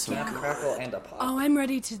Oh, Brian's so snap, good. crackle, and a pop. Oh, I'm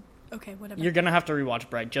ready to. Okay, whatever. you're gonna have to rewatch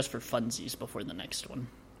Bride just for funsies before the next one.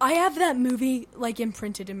 I have that movie like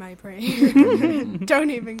imprinted in my brain. Don't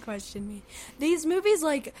even question me. These movies,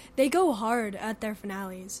 like, they go hard at their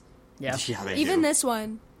finales. Yeah, Yeah, they Even do. this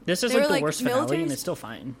one. this is They like were, the like, worst finale, militaries? and it's still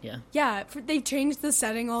fine. Yeah, Yeah, they changed the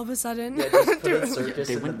setting all of a sudden. Yeah, just put a circus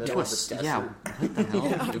They in the went middle to a of the desert. yeah. What the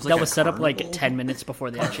hell? It was that like was a set up like carnival. 10 minutes before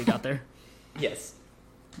they actually got there. Yes.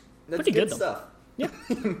 That's Pretty good, though. stuff.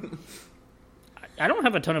 I don't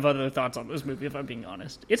have a ton of other thoughts on this movie, if I'm being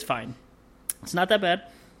honest. It's fine. It's not that bad.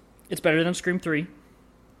 It's better than Scream 3.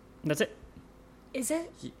 That's it. Is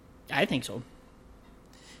it? I think so.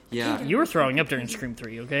 Yeah, You were throwing up during Scream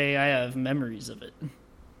 3, okay? I have memories of it.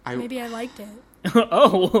 Maybe I liked it.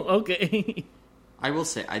 Oh, okay. I will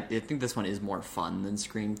say I think this one is more fun than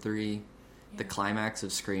Scream 3. The climax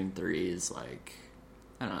of Scream 3 is like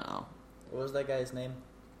I don't know. What was that guy's name?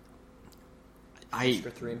 I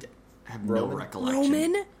Mr. Three? have no Roman? recollection.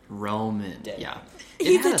 Roman? Roman, Dang. yeah.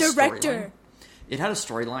 He's had a director. It had a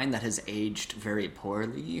storyline that has aged very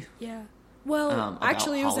poorly. Yeah. Well, About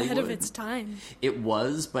actually, it was ahead of Hollywood. its time. It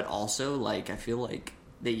was, but also like I feel like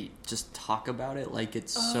they just talk about it like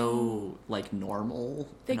it's so like normal. And I was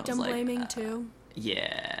Victim like, blaming, too.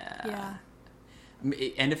 Yeah. Yeah.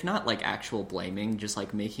 And if not like actual blaming, just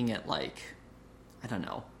like making it like I don't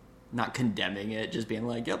know, not condemning it, just being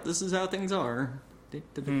like, "Yep, this is how things are."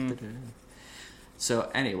 So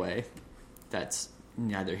anyway, that's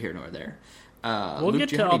neither here nor there. We'll Luke, get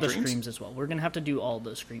do you to have all any the dreams? Screams as well. We're going to have to do all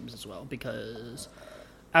the Screams as well because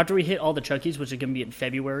after we hit all the Chuckies, which is going to be in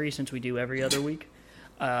February since we do every other week,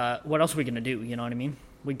 what else are we going to do? You know what I mean?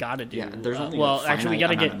 We got to do. Yeah, there's only well, a actually, we got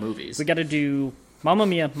to finite get amount of movies. We got to do Mamma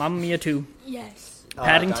Mia 2, Yes.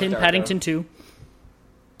 Paddington, Donnie Darko. Paddington 2,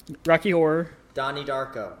 Rocky Horror. Donnie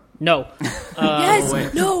Darko. No, Yes.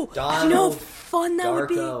 wait. No. Do you know how Donald fun that would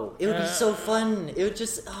be? Darko. It would be so fun. It would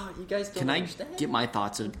just. Oh, you guys don't Can I understand. get my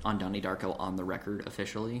thoughts on Donnie Darko on the record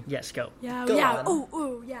officially? yes, go. Yeah. Go yeah. on.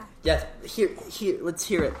 Oh, yeah. Yes. Here. Let's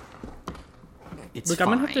hear it. It's Look, fine.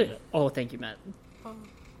 I'm going to have to. Oh, thank you, Matt.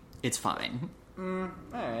 It's fine. All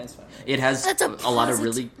right, it's fine. It has That's a a lot of positive-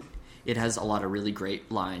 really, it has a lot of really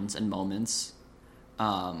great lines and moments,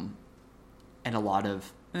 and a lot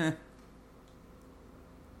of,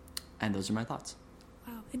 and those are my thoughts.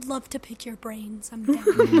 Wow. I'd love to pick your brains. I'm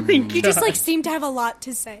down. You just like seem to have a lot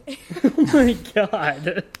to say. Oh my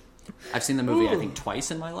god. I've seen the movie I think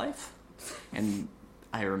twice in my life, and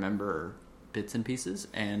I remember bits and pieces,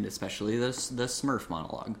 and especially the Smurf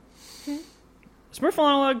monologue. Smurf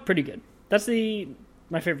monologue, pretty good. That's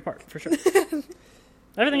my favorite part, for sure.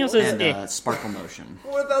 Everything else is And Sparkle Motion.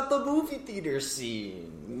 What about the movie theater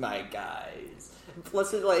scene, my guys?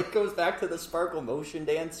 Plus, it like goes back to the sparkle motion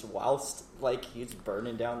dance whilst like he's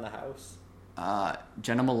burning down the house.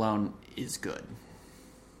 Jenna Malone is good.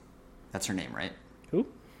 That's her name, right? Who?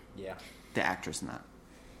 Yeah. The actress in that.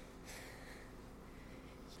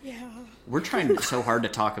 Yeah. We're trying so hard to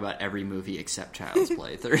talk about every movie except Child's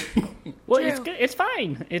Play 3. Well, True. it's good. It's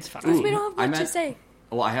fine. It's fine. We don't have I much to meant- say.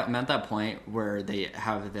 Well, I'm at that point where they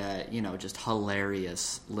have that, just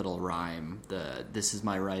hilarious little rhyme. This is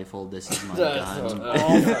my rifle, this is my gun,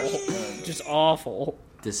 Awful. Just awful.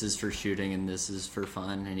 this is for shooting, and this is for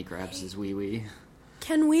fun, and he grabs his wee-wee.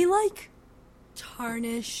 Can we like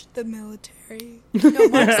tarnish the military? No,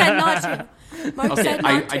 Mark said not to. Mark Okay, said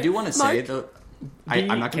not to. I do want to say, Mark, though, Be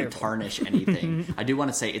I'm not going to careful. tarnish anything. I do want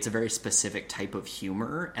to say it's a very specific type of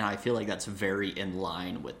humor, and I feel like that's very in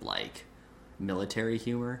line with, like, military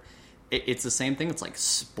humor. it's the same thing. It's like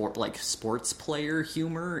sports player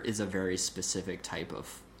humor is a very specific type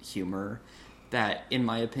of humor that, in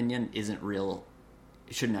my opinion, isn't real.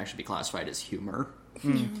 It shouldn't actually be classified as humor,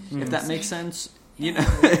 if that makes sense. You know,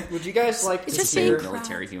 Would you guys like It's to just hear saying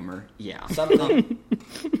military humor. Yeah. something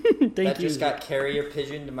Thank that you. just got carrier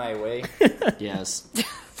pigeoned my way? Yes.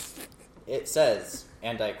 It says,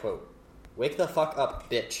 and I quote, "Wake the fuck up,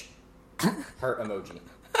 bitch." Heart emoji.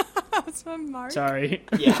 That's my mark. Sorry.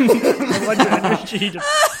 Yeah. I want your energy to...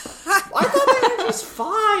 I thought my energy's fine.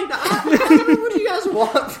 I don't know what you guys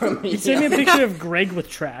want from me. Send me a picture of Greg with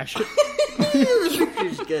trash. The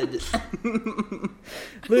picture's good.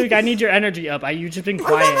 Luke, I need your energy up. You've just been I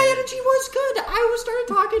thought my quiet. energy was good. I was started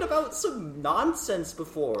talking about some nonsense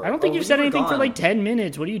before. I don't think Oh, you've you said were anything for gone. like 10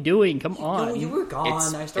 minutes. What are you doing? Come No, on. you were gone.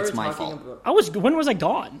 It's- I started it's my talking fault. about. When was I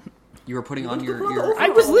gone? You were putting on Look your. at your the I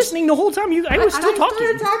was listening the whole time. I was still I talking.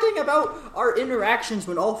 started talking about our interactions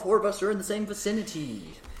when all four of us are in the same vicinity.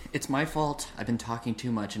 It's my fault. I've been talking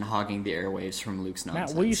too much and hogging the airwaves from Luke's nonsense.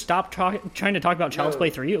 Matt, will you stop trying to talk about Child's No. Play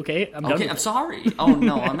 3? Okay, I'm done. Okay, with I'm it. sorry. Oh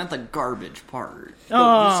no, I meant the garbage part.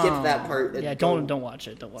 No, you skipped that part. and Yeah, go- don't watch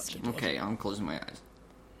it. Don't watch it. Don't watch it. Okay, I'm closing my eyes.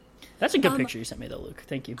 That's a good picture you sent me, though, Luke.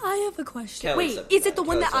 Thank you. I have a question. Kelly Wait, sent is me it the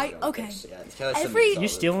one Kelly that sent me okay? this. Yeah, Kelly sent Every- me You this. You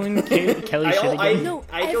stealing Kelly's shit I, again? No,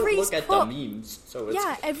 I don't every look at fo- the memes, so it's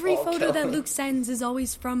Yeah, every all photo that Kelly. Luke sends is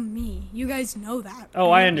always from me. You guys know that. Oh,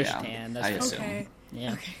 I right? understand. I That's assume. Okay.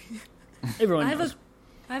 yeah. Everyone I knows.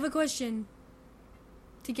 have a question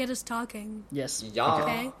to get us talking. Yes. Yeah.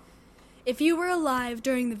 Okay. If you were alive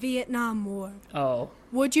during the Vietnam War, Oh.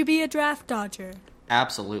 would you be a draft dodger?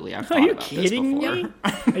 Absolutely, I've Are thought you about kidding this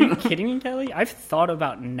before. me? Are you kidding me, Kelly? I've thought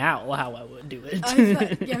about now how I would do it.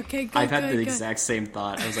 Yeah, okay, good, I've had good, the good. exact same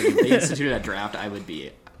thought. I was like, if they instituted a draft, I would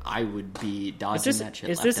be dodging that shit.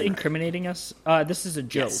 Is left this and right. incriminating us? This is a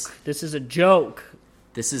joke. Yes. This is a joke.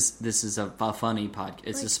 This is a funny podcast.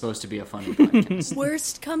 It's just supposed to be a funny podcast.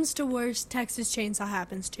 Worst comes to worst, Texas Chainsaw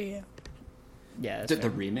happens to you. Yeah. That's the fair.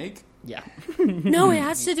 remake? Yeah. No, it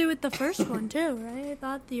has to do with the first one too, right? I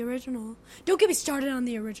thought the original. Don't get me started on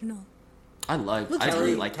the original. I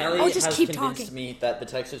really like Kelly Oh, just has keep convinced talking. me that the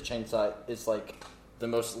Texas Chainsaw is like the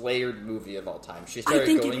most layered movie of all time. She I started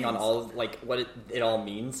think it going on is. all like what it all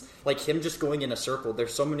means. Like him just going in a circle.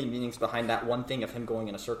 There's so many meanings behind that one thing of him going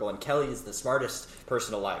in a circle. And Kelly is the smartest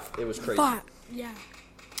person alive. It was crazy. But yeah,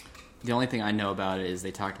 The only thing I know about it is they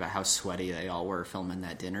talked about how sweaty they all were filming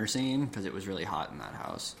that dinner scene because it was really hot in that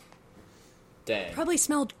house. Dang. probably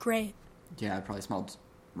smelled great. Yeah, it probably smelled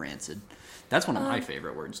rancid. That's one of my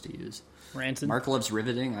favorite words to use. Rancid. Mark loves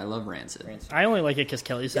riveting. I love rancid. Rancid. I only like it because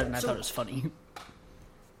Kelly said it and I so- thought it was funny.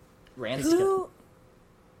 Rancid. Who?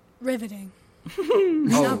 Riveting. Oh,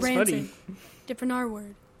 Not it's rancid. funny. Different R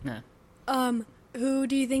word. Nah. Who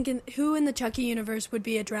do you think? Who in the Chucky universe would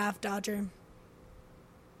be a draft dodger?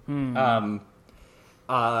 Well,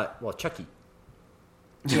 Chucky.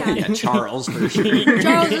 Yeah. yeah, Charles for sure.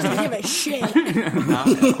 Charles doesn't give a shit.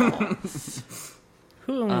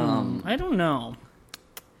 I don't know.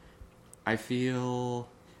 I feel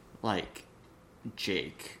like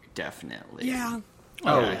Jake definitely. Yeah.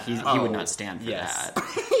 Oh, yeah, he would not stand for yes. that.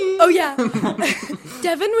 Oh yeah.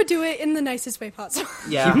 Devin would do it in the nicest way possible.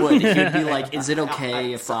 Yeah. He would. He'd be like, "Is it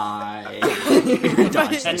okay if I?"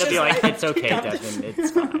 dodge And this?" they'll be like, it's okay, Devin,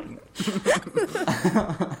 it's fine.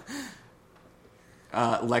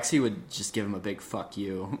 Lexi would just give him a big "fuck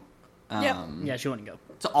you." Yep. Yeah, she wouldn't go.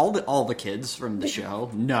 So all the kids from the show,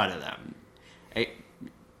 none of them.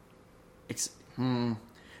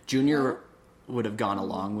 Junior would have gone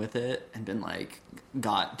along with it and been like,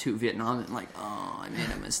 got to Vietnam and like, oh, I made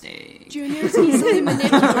a mistake. Junior's easily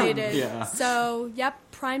manipulated. Yeah. So yep,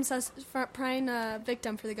 prime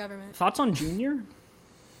victim for the government. Thoughts on Junior?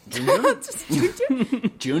 June?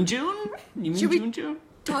 You mean Should we- June?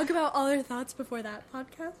 Talk about all our thoughts before that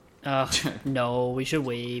podcast. No, we should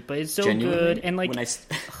wait. But it's so Genuinely, good. And like,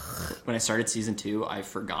 when I started season 2, I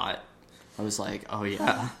forgot. I was like, oh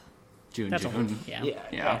yeah, June. that's a whole, yeah.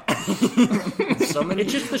 Yeah. So many.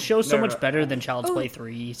 It's just the show's so No, much no. better than Child's Oh. Play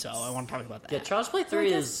 3, so I want to talk about that. Yeah, Child's Play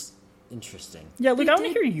 3 I is interesting. Yeah, Luke, They I want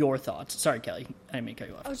to did- hear your thoughts. Sorry, Kelly. I didn't mean to cut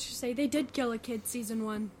you off. I was just say they did kill a kid season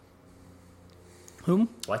 1. Whom?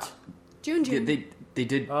 What? June. They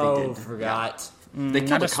did. Oh, they did. forgot. They killed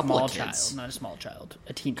Not a a couple small of kids child. Not a small child.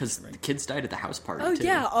 A teen. because the kids died at the house party. Oh too.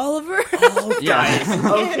 yeah, Oliver. Yeah.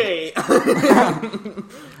 Okay.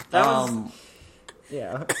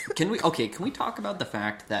 Yeah. Can we talk about the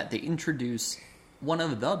fact that they introduce one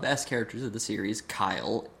of the best characters of the series,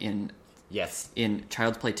 Kyle, in Yes.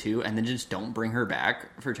 Child's Play 2, and then just don't bring her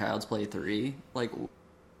back for Child's Play 3? Like,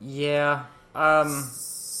 Yeah.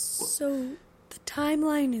 So The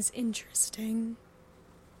timeline is interesting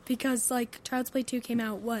because, like, Child's Play 2 came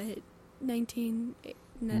out, what,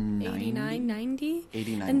 1989, 90?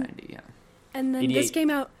 89, 90, yeah. And then 88. this came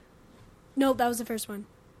out... No, that was the first one.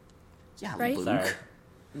 Yeah, Right? Luke. Sorry.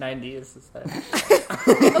 90 is the same.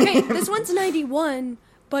 Okay, this one's 91,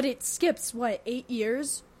 but it skips, what, 8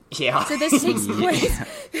 years? Yeah. So this takes place...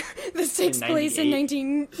 this takes place in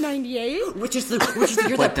 98. 1998? Which is the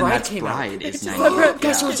year But that then Bride that's came Bride out. is But 90.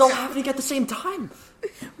 Guys, so it's all happening at the same time.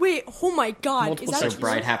 Wait, oh my god. Multiple Is that So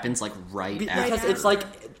Bride happens like right Because after. it's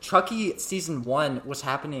like Chucky season 1 was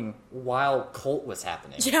happening while Cult was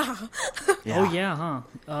happening. Yeah. Oh yeah, huh?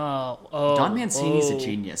 Oh, Don Mancini's a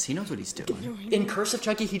genius. He knows what he's doing. In Curse of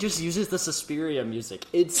Chucky, he just uses the Suspiria music.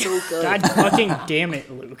 It's so good. God fucking damn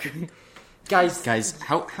it, Luke. Guys,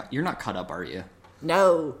 How you're not caught up, are you?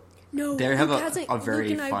 no. No, They have Luke hasn't- a Luke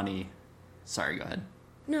very and I- funny. Sorry, go ahead.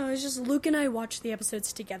 No, it's just Luke and I watch the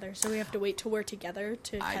episodes together, so we have to wait till we're together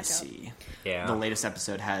to catch I up. see. Yeah. The latest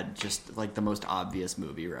episode had just like the most obvious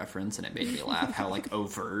movie reference, and it made me laugh how like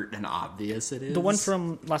overt and obvious it is. The one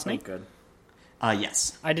from last Thank night. good.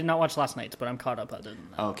 Yes. I did not watch last night's, but I'm caught up other than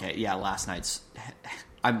that. Okay. Yeah. Last night's.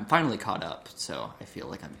 I'm finally caught up, so I feel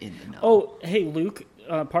like I'm in the know. Oh, hey, Luke.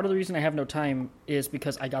 Part of the reason I have no time is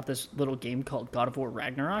because I got this little game called God of War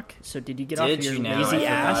Ragnarok. So did you get off Did your you now? lazy I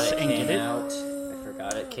ass forgot it and came get it? out. I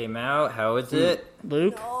forgot it came out. How is it?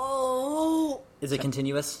 Luke? Oh, Is it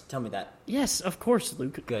continuous? Tell me that. Yes, of course,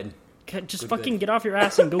 Luke. Good. Just Good, fucking good. get off your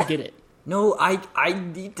ass and go get it. No, I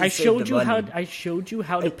need to I save showed the you money. I showed you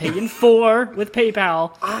how to pay in 4 with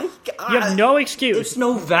PayPal. You have no excuse. It's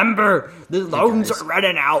November. The loans guys. are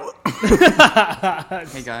running out.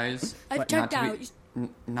 Hey guys. I've checked not out. To be,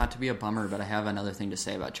 not to be a bummer, but I have another thing to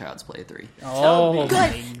say about Child's Play 3. Oh my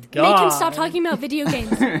Good. god! Make him stop talking about video games.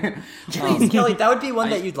 Please, Kelly, that would be one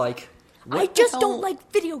that you'd like. I just don't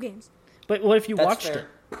like video games. But what if you That's watched fair.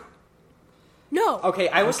 it? No. Okay,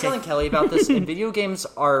 I was telling Kelly about this, and video games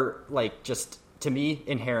are, like, just, to me,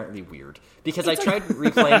 inherently weird. Because I tried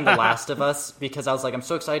replaying The Last of Us, because I was like, I'm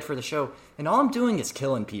so excited for the show, and all I'm doing is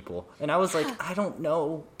killing people. And I was like, I don't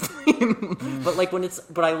know. But, like,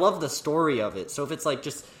 but I love the story of it. So if it's, like,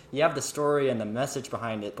 just, you have the story and the message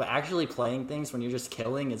behind it, but actually playing things when you're just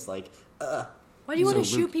killing is, like, Why do you want to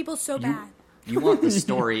So, shoot Luke, people so bad? You want the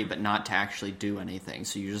story, but not to actually do anything,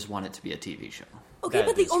 so you just want it to be a TV show. Okay, That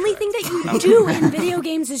but the is only correct. thing that you do in video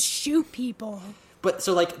games is shoot people. But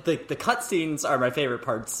so like the cutscenes are my favorite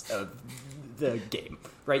parts of the game,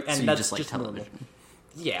 right? And So you that's just like normal. television.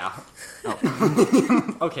 Yeah.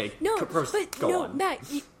 Oh. Okay. No, Go no, on.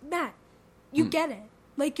 Matt, you get it.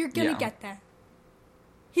 Like you're gonna Yeah. get there.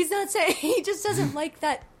 He's not saying he just doesn't like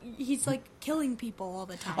that. He's like killing people all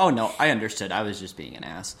the time. Oh no, I understood. I was just being an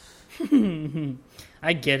ass.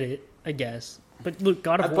 I get it, I guess. But Luke,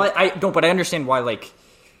 God of War. But I understand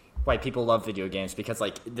why people love video games because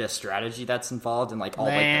like the strategy that's involved and like all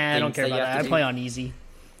like the things I don't care that about you that. have I to play do. on easy.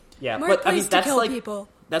 Yeah, Mark but I mean plays to that's kill like people.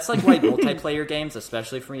 that's like why multiplayer games,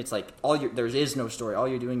 especially for me, it's like there is no story. All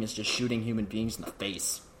you're doing is just shooting human beings in the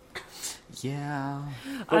face. Yeah.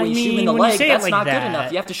 But I when you shoot him in mean, the when you leg, say it that's like not that- good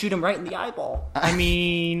enough. You have to shoot him right in the eyeball. I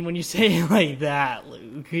mean, when you say it like that,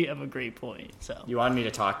 Luke, you have a great point. So You wanted me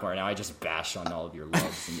to talk more. Now I just bash on all of your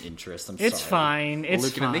loves and interests. I'm it's sorry. fine. It's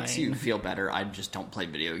Luke, if fine. it makes you feel better, I just don't play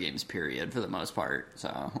video games, period, for the most part.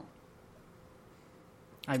 So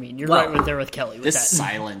I mean, you're Well, right there with Kelly. With this that.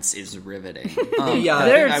 silence is riveting. Yeah,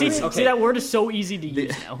 There, I see, was- see, that word is so easy to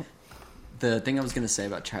use now. The thing I was going to say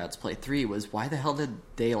about Child's Play 3 was why the hell did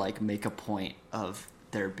they like make a point of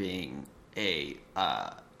there being a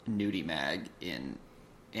nudie mag in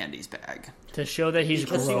Andy's bag? To show that he's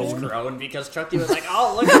Because he was grown. grown. Because Chucky was like,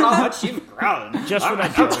 "Oh, look at how much you've grown." Just for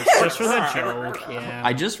that joke. Just for that joke. Yeah.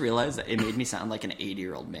 I just realized that it made me sound like an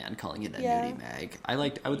 80-year-old man calling it a Yeah. nudie mag. I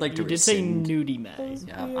would like to You did say rescind. nudie mag.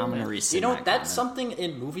 Yeah, I'm going to rescind You know, that that's comment. something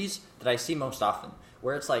in movies that I see most often,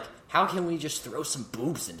 where it's like, "How can we just throw some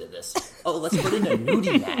boobs into this? Oh, let's put in a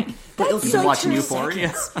nudie mag." But it'll be so like watching 2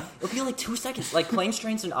 Euphoria? seconds. It'll be like 2 seconds. Like planes,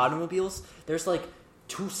 trains, and automobiles. There's like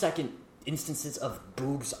 2-second instances of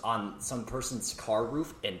boobs on some person's car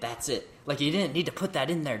roof, and that's it. Like you didn't need to put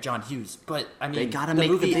that in there, John Hughes. But I mean, They gotta the make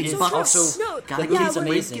the movie big is bucks. also No, Gotta the get movie's we're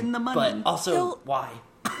amazing, making the money. but also They'll- why?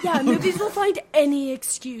 Yeah, movies will find any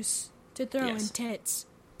excuse to throw in Yes. tits.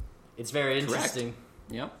 It's very interesting.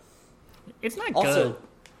 Yep. It's not Also, good.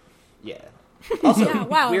 yeah. Also, Yeah,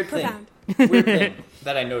 wow, weird profound. weird thing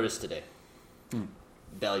that I noticed today.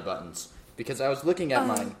 Belly buttons. Because I was looking at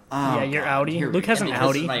mine. Oh, Yeah, your God, Audi. here we Luke go. has And an because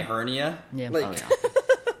Audi. of my hernia. Yeah. Like, Oh,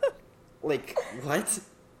 yeah. like what?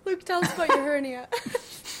 Luke, tell us about your hernia.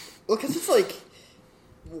 Well, because it's like,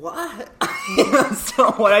 what?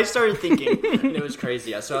 So what I started thinking, and it was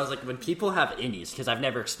crazy. So I was like, when people have innies, because I've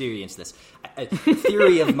never experienced this, a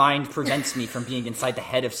theory of mind prevents me from being inside the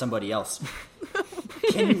head of somebody else.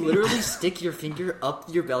 Can you literally stick your finger up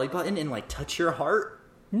your belly button and like touch your heart?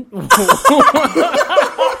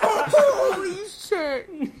 Holy shit.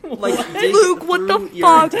 Like dig Luke, what the through your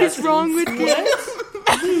fuck is wrong intestines?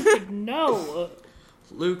 with you? No.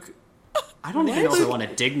 Luke, I don't even know if I want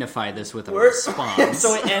to dignify this with a We're- response.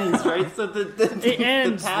 So it ends, right? So It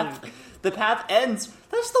ends, the path ends.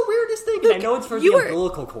 That's the weirdest thing. And I know it's for the you were-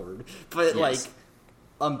 umbilical cord, but like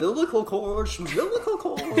umbilical cord.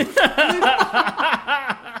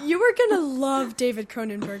 You were gonna love David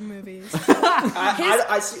Cronenberg movies.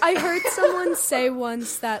 I I heard someone say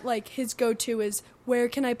once that like his go-to is where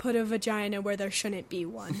can I put a vagina where there shouldn't be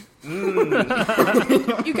one.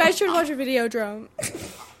 You guys should watch Videodrome.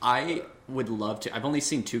 I would love to. I've only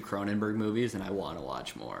seen 2 Cronenberg movies, and I want to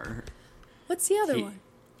watch more. What's the other He- one?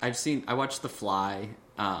 I watched The Fly,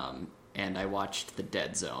 and I watched The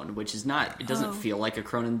Dead Zone, which is not. It doesn't feel like a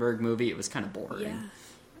Cronenberg movie. It was kind of boring.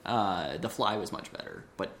 Yeah. The Fly was much better.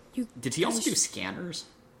 But You did he also guys- do Scanners?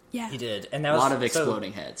 Yeah. He did, and that A was lot of so-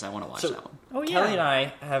 exploding heads. I want to watch so- that one. Oh, yeah. Kelly and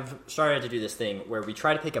I have started to do this thing where we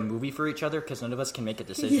try to pick a movie for each other because none of us can make a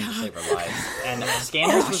decision to Yeah. save our lives. And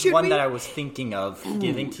Scanners was should one we? that I was thinking of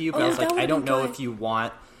giving to you, but Oh, I was that like, I would've don't been know good. if you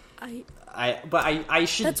want. I I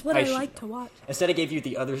should. that's what I should- like to watch. Instead, I gave you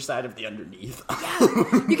the other side of the underneath.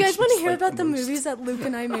 You guys want to hear like about the most. movies that Luke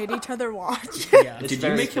and I made each other watch? Yeah. It's Did you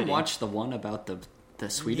very make him fitting. watch the one about the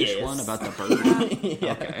Swedish Yes. one about the bird?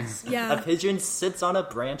 Okay. Yeah. A pigeon sits on a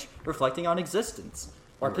branch, reflecting on existence,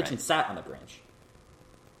 or a pigeon Right. sat on a branch.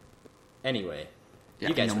 Anyway, Yeah,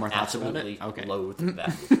 you guys no more would thoughts about absolutely it? Okay. loathe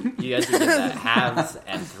that. You guys would give that halves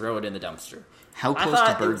and throw it in the dumpster. How I close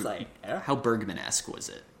thought to it was Bergman? like, yeah. How Bergman-esque was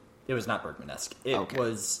it? It was not Bergman-esque. It Okay.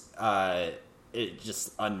 was, it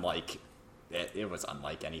just unlike, it was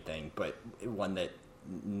unlike anything, but one that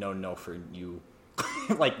no for you.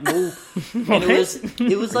 Like no, and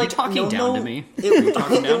it was like talking no, down no, to me? It,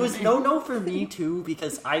 talking down it to was me? no for me too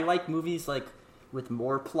because I like movies like with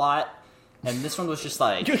more plot, and this one was just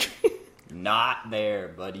like not there,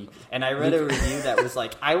 buddy. And I read a review that was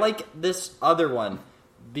like, I like this other one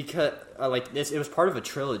because like this. It was part of a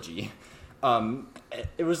trilogy.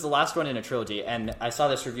 It was the last one in a trilogy, and I saw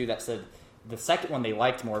this review that said the second one they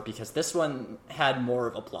liked more because this one had more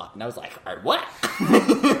of a plot. And I was like, all right, what?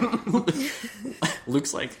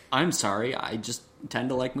 Luke's like, I'm sorry, I just tend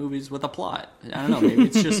to like movies with a plot. I don't know, maybe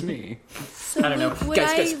it's just me. So I don't know. Luke, would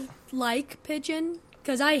Guys, I like Pigeon?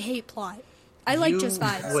 Because I hate plot. I like just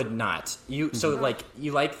vibes. Would not. So like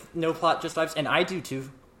you like no plot, just vibes, and I do too.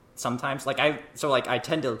 Sometimes, like I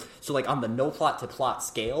tend to on the no plot to plot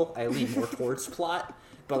scale, I lean more towards plot.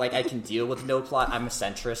 But like I can deal with no plot. I'm a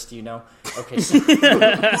centrist, you know. Okay, so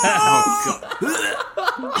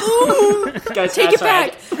guys, Take it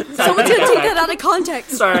back. Someone's gonna take that out of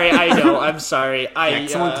context. Sorry, I know. I'm sorry. Yeah,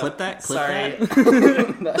 someone clip that? Clip sorry.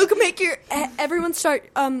 that? Luke, make everyone start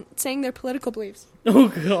saying their political beliefs. Oh,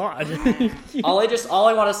 God. All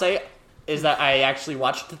I want to say is that I actually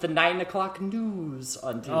watched the 9:00 news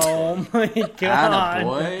on TV. Oh, my God.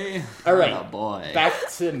 Attaboy. All right, Attaboy. back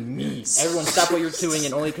to me. Everyone, stop what you're doing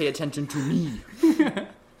and only pay attention to me.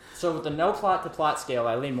 So with the no plot to plot scale,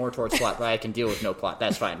 I lean more towards plot, but I can deal with no plot.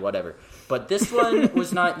 That's fine, whatever. But this one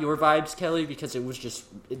was not your vibes, Kelly, because it was just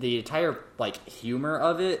the entire like humor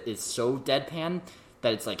of it is so deadpan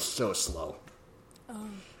that it's like so slow.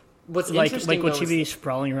 What's Like interesting would though she is- be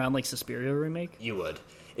sprawling around like Suspiria remake? You would.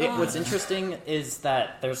 What's interesting is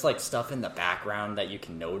that there's like stuff in the background that you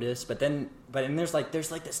can notice, but then there's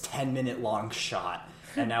this 10-minute long shot,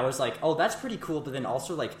 and I was like, oh, that's pretty cool. But then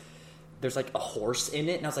also like there's like a horse in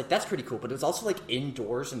it, and I was like, that's pretty cool. But it was also like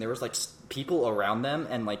indoors, and there was like people around them,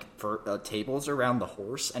 and like for tables around the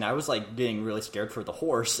horse, and I was like being really scared for the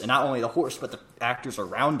horse, and not only the horse, but the actors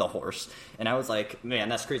around the horse, and I was like, man,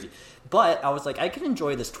 that's crazy. But I was like, I could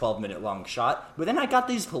enjoy this 12-minute long shot, but then I got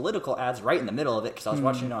these political ads right in the middle of it because I was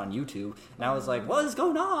watching it on YouTube, and I was like, what is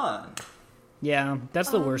going on? Yeah,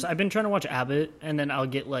 that's the worst. I've been trying to watch Abbott, and then I'll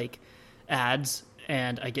get like ads,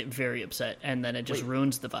 and I get very upset, and then it just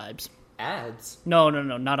ruins the vibes. Ads? No,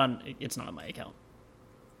 not on. It's not on my account.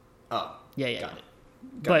 Oh, Yeah. got it.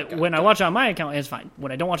 But when I watch it on my account, it's fine.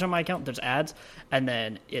 When I don't watch it on my account, there's ads, and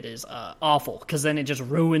then it is awful because then it just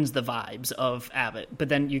ruins the vibes of Abbott. But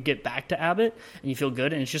then you get back to Abbott and you feel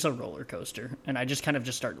good, and it's just a roller coaster. And I just kind of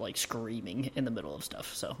just start like screaming in the middle of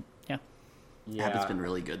stuff. So yeah, Yeah, Abbott's been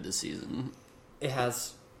really good this season. it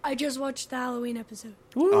has. I just watched the Halloween episode.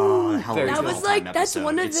 Oh, Halloween That That was All-Time like that's episode.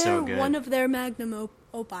 one of It's their so good. one of their magnum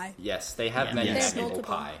opus. Yes, they have Yeah, many yes. magnum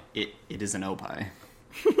Multiple. pie. It is an opie.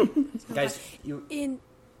 Guys, you In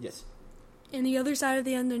yes. the other side of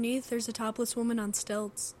the underneath, there's a topless woman on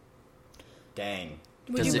stilts. Dang.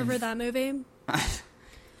 Would Does you it- remember that movie?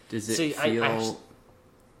 Does it See, feel? I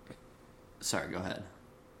Sorry, go ahead.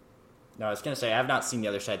 No, I was gonna say I have not seen the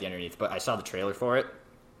other side, the underneath, but I saw the trailer for it.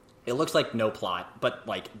 It looks like no plot, but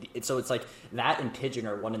like it's like that and Pigeon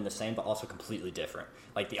are one and the same, but also completely different.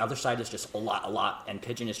 Like the other side is just a lot, and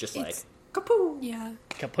Pigeon is just like It's- kapoo. Yeah.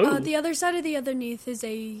 Kapoo. The other side of the underneath is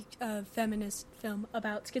a feminist film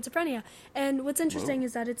about schizophrenia, and what's interesting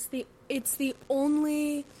is that it's the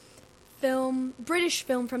only British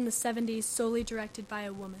film from the 70s solely directed by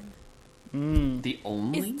a woman. The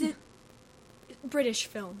only. It's the British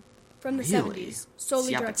film from the Really? 70s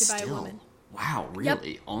solely Yeah, but directed by a still. woman. Wow,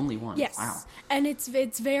 really? Only one? Yes, Wow. and it's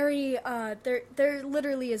very there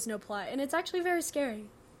literally is no plot, and it's actually very scary.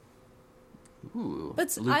 Ooh.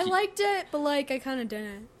 But Luke, I liked it, but like I kind of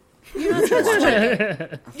didn't. You're not supposed to like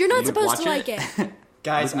it. You're not Luke, supposed watch to like it. Guys, Luke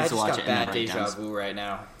I needs to just watch got it and bad write deja down. vu right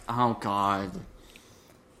now. Oh God.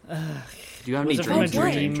 Do you have any Was it from a dreams in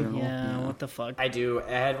your dream? journal? Yeah, what the fuck? I do.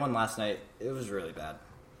 I had one last night. It was really bad.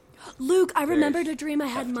 Luke, I remembered a dream I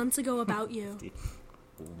had months ago about you.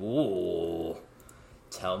 Whoa.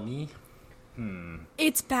 Tell me.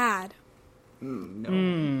 It's bad.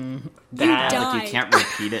 Bad. died. Like you can't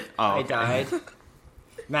repeat it. Oh, I okay. died.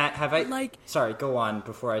 Matt, have I Like- Sorry, go on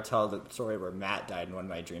before I tell the story where Matt died in one of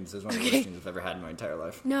my dreams. It was one of the worst dreams I've ever had in my entire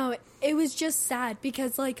life. No, it was just sad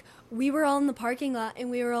because like we were all in the parking lot and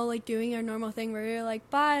we were all like doing our normal thing where we were like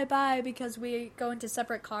bye bye because we go into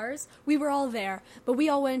separate cars. We were all there, but we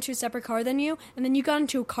all went into a separate car than you, and then you got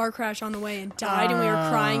into a car crash on the way and died, and we were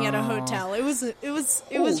crying at a hotel. It was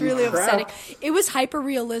really crap. upsetting. It was hyper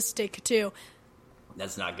realistic too.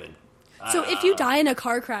 That's not good. So if you die in a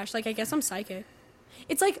car crash, like I guess I'm psychic.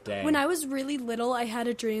 It's like Dang. when I was really little, I had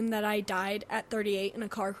a dream that I died at 38 in a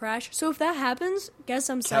car crash. So if that happens, guess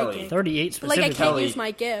I'm Kelly. psychic. 38 But, like I specifically. can't Kelly. use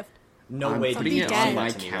my gift. No I'm way did putting you it dead. on my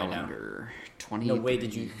to me right now. calendar. 20. No way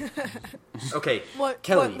did you. Okay, What-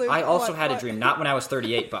 Kelly, what, Luke? I also What- had a what? dream, not when I was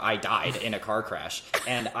 38, but I died in a car crash.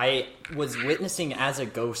 And I was witnessing as a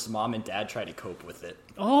ghost mom and dad try to cope with it.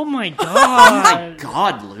 Oh my god.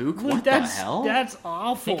 God, Luke, what the that's hell? that's I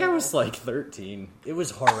awful. think I was like 13. It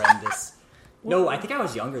was horrendous. No, I think I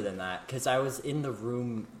was younger than that because I was in the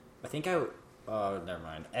room. I think I. Oh, never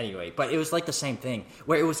mind. Anyway, but it was like the same thing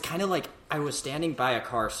where it was kind of like I was standing by a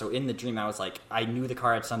car. So in the dream, I was like, I knew the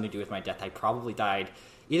car had something to do with my death. I probably died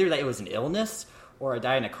either that it was an illness or I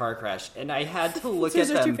died in a car crash, and I had to look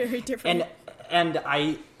Those at are two them. very different. And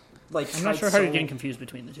I like. I'm not tried sure how so, you're getting confused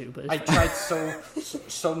between the two, but it's I fine. tried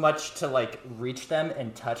so much to like reach them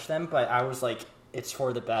and touch them, but I was like, it's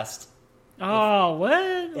for the best Oh, what?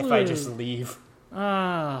 if I just leave.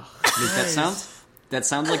 Oh, Luke, that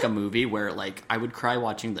sounds like a movie where like I would cry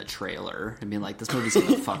watching the trailer and be like, this movie's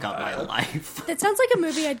gonna fuck up my life. That sounds like a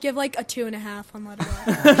movie I'd give like a 2.5 on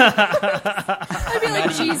Letterboxd. I'd be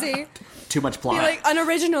like cheesy. Too much Be plot. like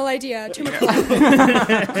unoriginal idea. Too much.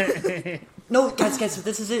 No, guys,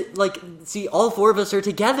 this is it. Like, see, all four of us are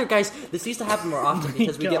together, guys. This needs to happen more often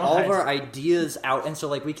because we get all of God. our ideas out, and so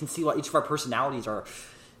like we can see what each of our personalities are.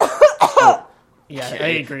 yeah, I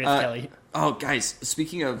Okay, agree with Kelly. Oh, guys,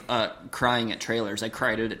 speaking of crying at trailers, I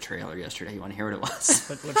cried at a trailer yesterday. You want to hear what it was?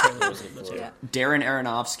 What trailer was it? Let's hear it. Yeah. Darren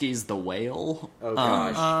Aronofsky's The Whale. Oh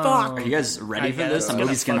gosh. Fuck. Are you guys ready I for guess this? The it's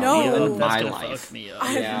movie's gonna fuck me up. ruin No. my That's gonna life. fuck me up.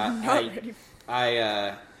 I'm not ready.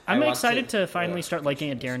 I'm want excited to finally start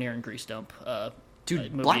liking a Darren Aron Grease Dump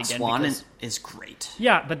Dude, movie Black again Swan because- is great.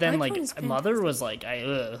 Yeah, but then Black like Swan's Mother was like, I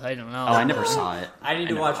don't know. Oh, I never saw it. I need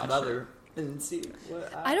to never watch watched Mother and see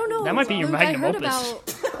what. I don't know. That might be your Luke, magnum I heard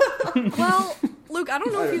opus. about. Well, Luke, I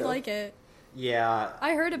don't know if you'd like it. Yeah.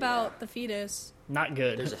 I heard about the fetus. Not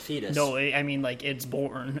good. There's a fetus. No, I mean like it's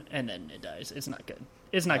born and then it dies. It's not good.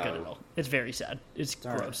 It's not good at all. It's very sad. It's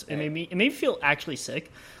Darn. gross. It made me feel actually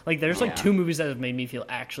sick. Like there's like Yeah. 2 movies that have made me feel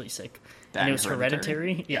actually sick. That And it and was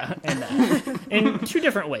Hereditary. Hereditary. Yeah, and that. In 2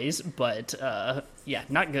 different ways, but yeah,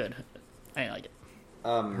 not good. I didn't like it.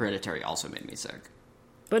 Hereditary also made me sick.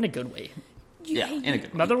 But in a good way. Yeah, Hey, in a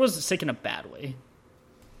good way. Mother was sick in a bad way.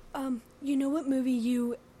 You know what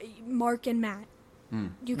movie Mark and Matt,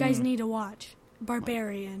 you guys need to watch?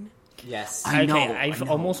 Barbarian. Yes. I know, Okay, I I've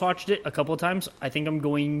know. almost watched it a couple of times. I think I'm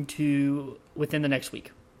going to within the next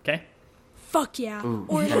week. Okay? Fuck yeah. Ooh,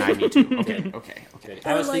 Or then I like, need to. Okay.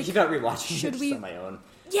 I was Or, like, thinking about rewatching should it we- on my own.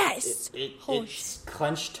 yes. It Holy it's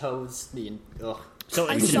clenched toes. Ugh. So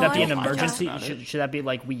I should saw that be an it. emergency? Podcast about Should that be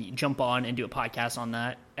like we jump on and do a podcast on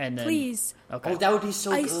that and then? Please. Okay. Oh, that would be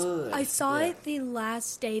so I, good. I saw Yeah. it the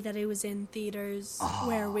last day that it was in theaters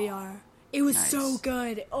where we are. It was so Nice.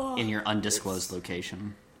 good. Oh, In your undisclosed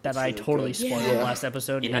location. That I really totally good. spoiled Yeah. the last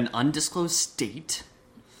episode. In Yeah. an undisclosed state?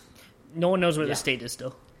 No one knows where Yeah. the state is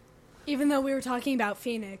still. even though we were talking about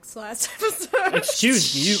Phoenix last episode.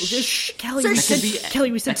 Excuse you, Shh, Kelly. We That said, could be-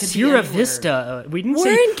 Kelly, we said that could be Sierra anywhere. Vista. We didn't We're say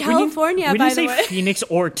in we didn't- California, We by didn't the say way. Phoenix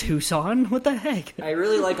or Tucson. What the heck? I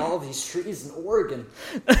really like all of these trees in Oregon.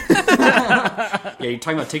 Yeah, you're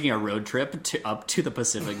talking about taking a road trip up to the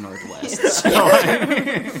Pacific Northwest. So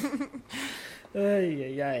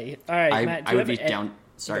Ay. All right, Matt. I do you would be have down.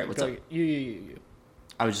 Sorry, Go, what's go, up? You.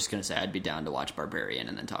 I was just gonna say I'd be down to watch Barbarian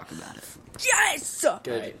and then talk about it. Yes!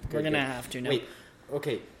 Good. We're gonna have to now. Wait.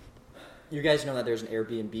 Okay. You guys know that there's an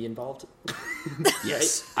Airbnb involved?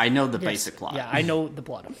 Yes, I know the Yes. basic plot. Yeah, I know the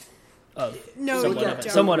plot of No, somewhat you of it.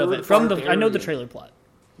 don't. Somewhat of it. From the I know the Barbarian. trailer plot.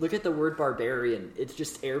 Look at the word barbarian. It's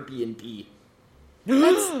just Airbnb.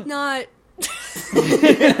 That's not.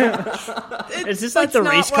 Is this like That's the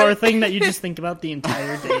not race car what- thing that you just think about the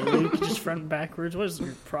entire day, Luke? Just front and backwards? What is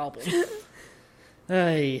your problem?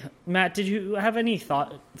 Hey, Matt, did you have any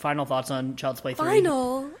final thoughts on Child's Play 3?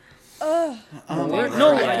 Final. No,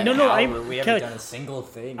 Right. no, Now I- we haven't Kelly- done a single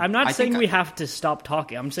thing. I'm not I saying think we have to stop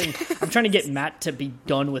talking. I'm saying I'm trying to get Matt to be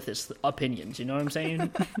done with his opinions. You know what I'm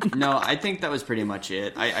saying? No, I think that was pretty much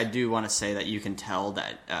it. I do want to say that you can tell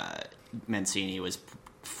that Mancini was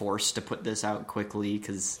forced to put this out quickly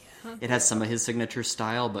because it has some of his signature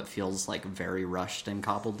style, but feels like very rushed and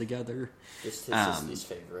cobbled together. It's his Disney's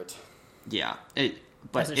favorite. Yeah,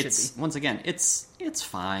 As it should it's be. once again, it's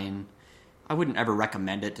fine. I wouldn't ever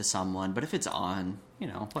recommend it to someone, but if it's on,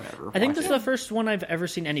 whatever. I think watch this is it. the first one I've ever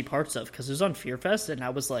seen any parts of because it was on Fear Fest and I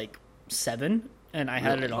was like 7 and I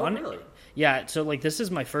had it Oh, on. really? Yeah, so like this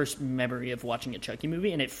is my first memory of watching a Chucky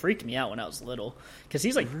movie, and it freaked me out when I was little because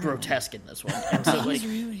he's like grotesque in this one. And so like,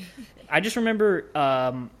 I just remember,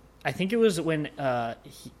 I think it was when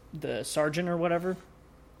the sergeant or whatever,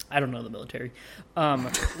 I don't know the military,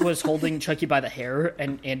 was holding Chucky by the hair,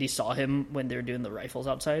 and Andy saw him when they were doing the rifles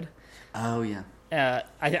outside. Oh yeah.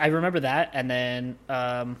 I remember that, and then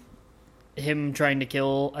him trying to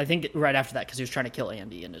kill. I think right after that because he was trying to kill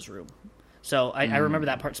Andy in his room. So I remember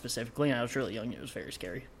that part specifically, and I was really young. And it was very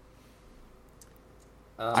scary.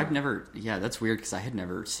 I've never. Yeah, that's weird because I had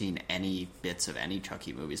never seen any bits of any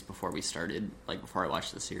Chucky movies before we started. Like before I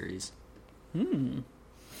watched the series.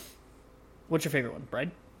 What's your favorite one,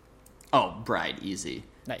 Bride? Oh, Bride, easy.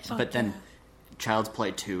 Nice. But then Child's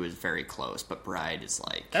Play 2 is very close, but Bride is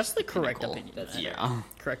like That's the correct pinnacle. opinion. That's Yeah.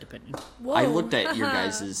 Correct opinion. Whoa. I looked at your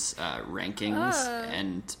guys' rankings,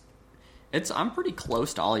 and I'm pretty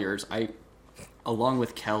close to all yours. Along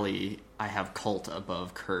with Kelly, I have Cult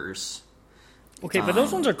above Curse, Okay, but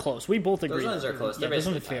those ones are close. We both agree. ones are close. Yeah, They're those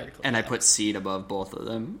ones are basically very tied. close. and I put Seed above both of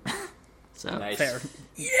them. So Nice. Fair.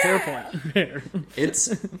 Fair point. Fair. it's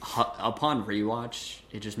upon rewatch,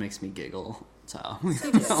 it just makes me giggle. So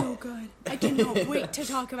It's so good. I cannot wait to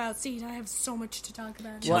talk about Seed. I have so much to talk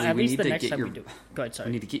about. Well, Kelly, at we least need the to next get time your- we do. Go ahead, we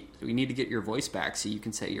sorry. need to get your voice back so you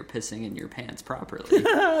can say you're pissing in your pants properly. You're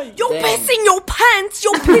Dang. pissing your pants.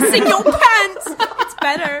 You're pissing your pants. It's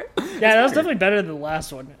better. Yeah, that was definitely better than the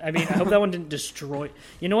last one. I mean, I hope that one didn't destroy.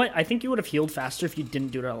 You know what? I think you would have healed faster if you didn't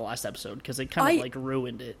do it on the last episode because it kind of I- like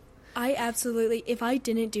ruined it. I absolutely. If I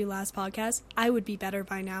didn't do last podcast, I would be better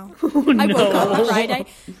by now. Oh, I woke up on Friday.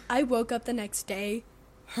 I woke up the next day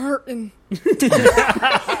hurting.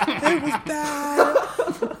 It was bad.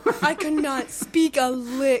 I could not speak a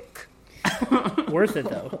lick. Worth it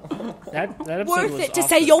though. That episode Worth was it to off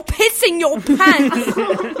say the- you're pissing your pants.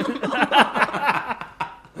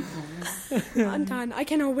 I'm done. I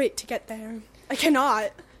cannot wait to get there. I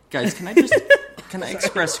cannot. Guys, can I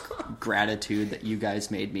express gratitude that you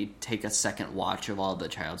guys made me take a second watch of all the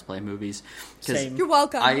Child's Play movies? 'Cause Same. You're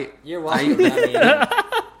welcome. You're welcome.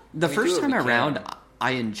 The We first do what time we around, can.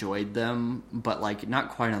 I enjoyed them, but like not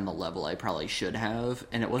quite on the level I probably should have.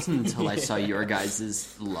 And it wasn't until I saw your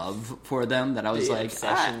guys' love for them that I was The like,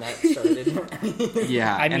 obsession that started.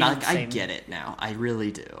 yeah. I mean, I same. get it now. I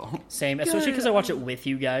really do. Same, especially because I watched it with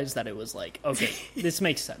you guys. That it was like, okay, this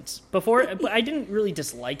makes sense. Before, but I didn't really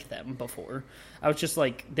dislike them before. I was just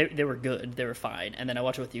like, they were good, they were fine. And then I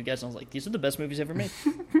watched it with you guys, and I was like, these are the best movies ever made.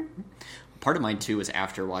 Part of mine too was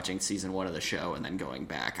after watching season 1 of the show and then going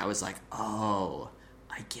back, I was like, oh,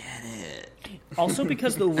 I get it. Also,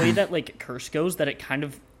 because the way that like Curse goes, that it kind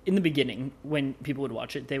of in the beginning when people would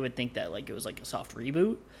watch it, they would think that like it was like a soft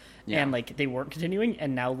reboot, Yeah. and like they weren't continuing,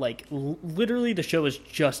 and now like literally the show is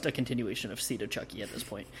just a continuation of Seed of Chucky at this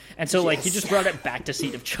point. And so like he just brought it back to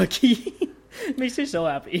Seed of Chucky. It makes me so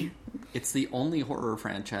happy. It's the only horror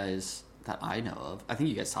franchise that I know of. I think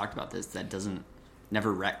you guys talked about this that doesn't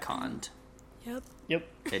never retconned. Yep.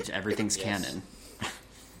 Everything's canon.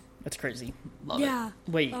 That's crazy. Love Yeah. it.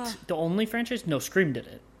 Wait, the only franchise? No, Scream did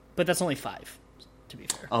it, but that's only 5. To be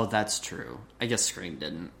fair. Oh, that's true. I guess Scream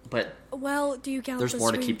didn't, but Well, do you count There's the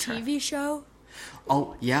more to Scream keep track. TV show?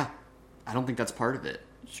 oh yeah, I don't think that's part of it.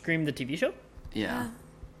 Scream the TV show? Yeah.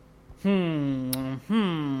 I've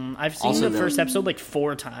seen Also the the- first episode like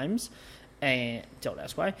 4 times, and don't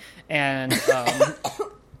ask why. And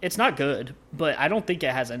it's not good, but I don't think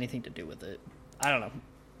it has anything to do with it. I don't know.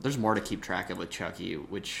 There's more to keep track of with Chucky,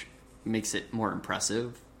 which makes it more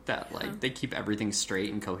impressive that like they keep everything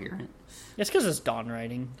straight and coherent. It's because it's Dawn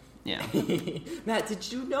writing. Yeah. Matt,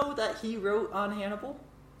 did you know that he wrote on Hannibal?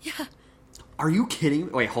 Yeah. Are you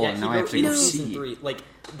kidding? Wait, hold on. he Now I have wrote to go season see. 3, like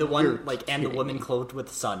the one, You're like and the kidding woman me. clothed with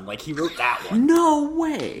the sun. Like he wrote that one. No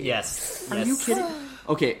way. Yes. Are you kidding?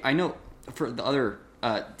 Okay, I know for the other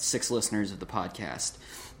 6 listeners of the podcast.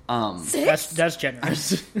 That's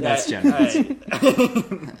generous. That's Yeah, generous.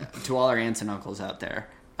 alright. To all our aunts and uncles out there.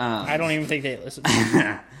 I don't even think they listen.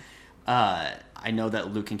 I know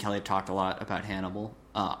that Luke and Kelly have talked a lot about Hannibal.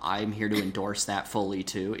 I'm here to endorse that fully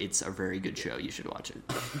too. It's a very good show. You should watch it.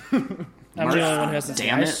 I'm the only one who hasn't seen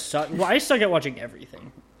Damn it. it. I suck at watching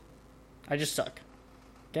everything. I just suck.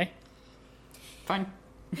 Okay? Fine.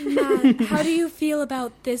 Matt, how do you feel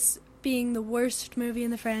about this being the worst movie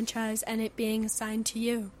in the franchise and it being assigned to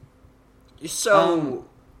you? So,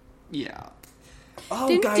 Yeah.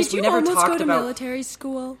 guys, did we you never almost talked go to about. military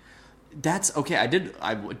school? That's okay. I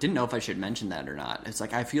didn't know if I should mention that or not. It's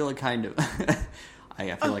like I feel like kind of.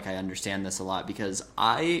 I feel like I understand this a lot because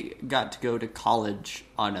I got to go to college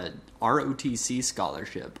on a ROTC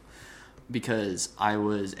scholarship because I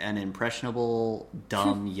was an impressionable,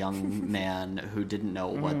 dumb young man who didn't know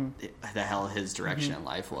what the hell his direction in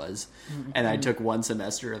life was, and I took one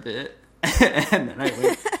semester of it, and then I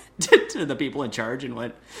went to the people in charge and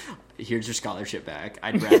went, "Here's your scholarship back.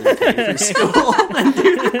 I'd rather pay for school than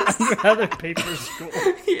do this." I'd rather pay for school.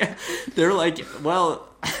 Yeah, they're like, well,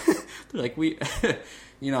 they're like we,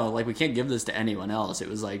 like we can't give this to anyone else. It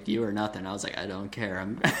was like you or nothing. I was like, I don't care.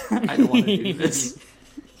 I don't want to do this.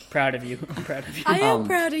 Proud of you. I'm proud of you. I am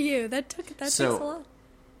proud of you. That takes a so- lot.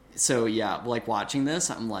 So yeah, like watching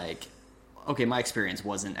this, I'm like, okay, my experience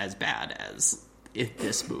wasn't as bad as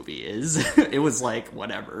this movie is. It was like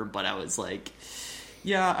whatever, but I was like,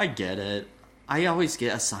 yeah, I get it. I always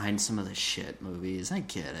get assigned some of the shit movies. I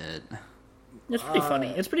get it. It's pretty funny.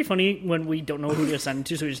 It's pretty funny when we don't know who to assign it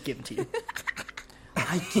to, so we just give it to you.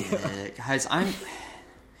 I get it, guys.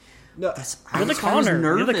 No, You're the Connor.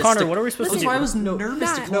 You're the Connor. What are we supposed to That's do? why I was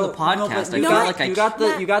nervous to Matt. call the podcast. but I you felt got, like you got the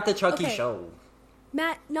Matt, you got the Chucky okay. show.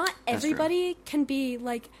 Matt, not true. everybody can be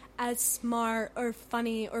like as smart or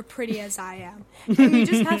funny or pretty as I am. And you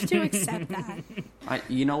just have to accept that.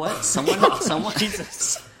 you know what?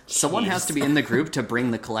 Someone has to be in the group to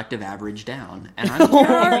bring the collective average down, and I'm You're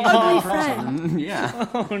our ugly friend. yeah.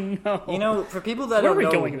 Oh no. You know, for people that Where are don't we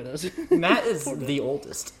know, going with this? Matt is the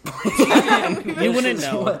oldest. You wouldn't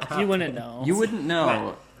know. You wouldn't know. You wouldn't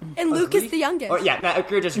know. And Luke is the youngest. Or yeah, Matt,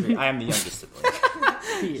 agree or disagree? I am the youngest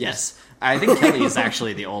sibling. Yes, I think Kelly is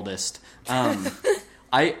actually the oldest.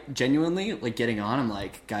 I genuinely like getting on. I'm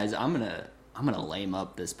like, guys, I'm gonna lame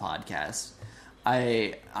up this podcast.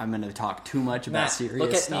 I'm gonna talk too much about Matt, serious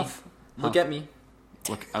look at stuff. me. Look at me.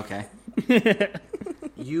 Look, okay.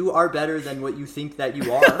 You are better than what you think that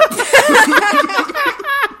you are.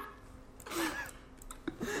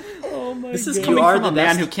 Oh my This is god. coming are from the a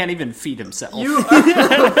man best. who can't even feed himself. You are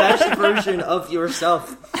the best version of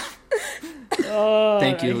yourself.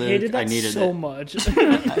 Thank you, I Luke. hated that I needed so it. much.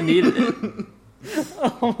 I needed it.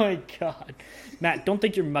 Oh my god. Matt, don't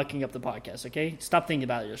think you're mucking up the podcast, okay? Stop thinking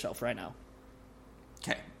about it yourself right now.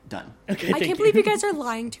 Okay, done. Okay, I thank can't you. believe you guys are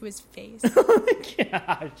lying to his face.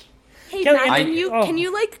 Gosh. Hey, Kelly, Matt, I- can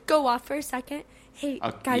you like go off for a second? Hey,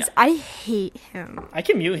 guys, yeah. I hate him. I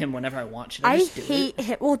can mute him whenever I want. Should I I just do hate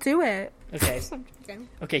him. Well, do it. it? Okay. Okay.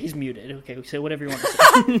 Okay, he's muted. Okay, say whatever you want to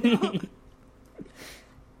say.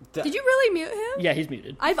 Did you really mute him? Yeah, he's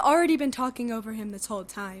muted. I've already been talking over him this whole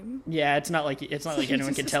time. Yeah, it's not like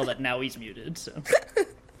anyone can tell that now he's muted. So,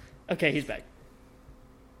 okay, he's back.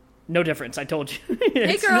 No difference. I told you.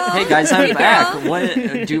 Hey, girl. Hey guys, I'm Hey, back. girl. What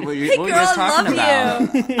were you Hey, guys girl, talking love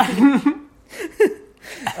about? you.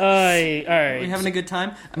 All right. Are we having a good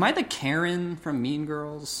time? Am I the Karen from Mean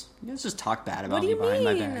Girls? You guys just talk bad about What do me you behind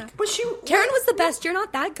my mean? back. But she. Karen was the best. You're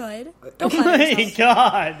not that good. Don't Oh let my yourself.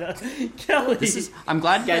 god, Kelly. I'm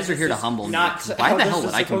glad you guys are here to this is humble me. not 'Cause Why how the this hell is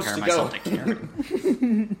would I supposed compare to go. myself to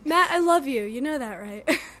Karen? Matt, I love you. You know that,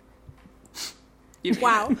 right? You,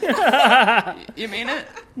 Wow. You mean it?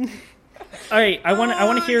 All right, I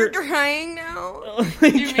want to hear. You're crying now. Oh my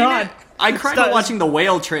You mean god, it? I cried Stop. while watching the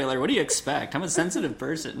Whale trailer. What do you expect? I'm a sensitive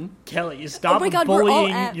person. Kelly, stop Oh my God, we're all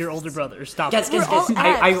bullying Fs. your older brother. Stop. Guys, it. We're all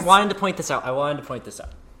I Fs. wanted to point this out.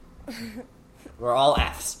 We're all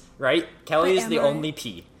Fs, right? Kelly Wait, is the am I? only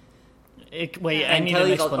P. Wait, I And need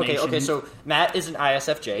Kelly's an explanation. okay. So Matt is an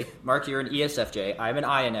ISFJ. Mark, you're an ESFJ. I'm an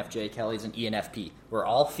INFJ. Kelly's an ENFP. We're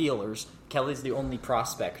all feelers. Kelly's the only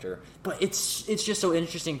prospector. But it's just so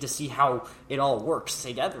interesting to see how it all works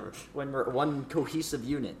together when we're one cohesive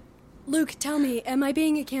unit. Luke, tell me, am I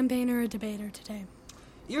being a campaigner or a debater today?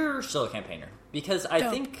 You're still a campaigner because I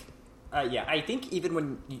Dope. think, I think even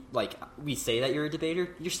when we say that you're a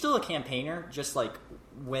debater, you're still a campaigner. Just like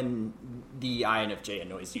when the INFJ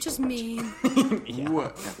annoys you. Just so much. mean.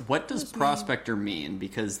 What does prospector mean?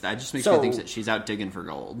 Because that just makes So- me think that she's out digging for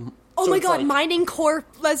gold. Oh So my it's god, like- mining core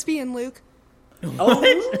lesbian, Luke. Oh,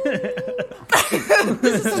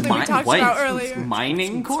 This is something we talked what? about earlier.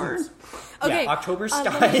 Mining core? Okay. yeah, October let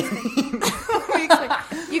Sky. me-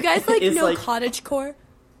 You guys It's know like- cottage core?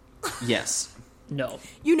 Yes. No.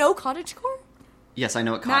 You know cottage core? Yes, I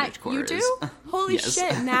know what Matt, cottage core you is. do? Holy Yes.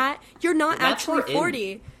 shit, Matt. You're not Matt's actually more in.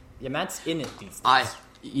 40. Yeah, Matt's in it these days.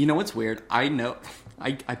 You know what's weird? I know.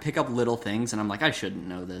 I pick up little things and I'm like, I shouldn't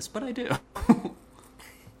know this, but I do.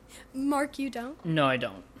 Mark, you don't? No, I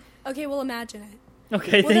don't. Okay, well, imagine it.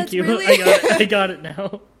 Okay, Well, thank that's you. really- I got it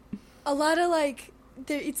now. A lot of,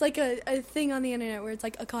 it's like a thing on the internet where it's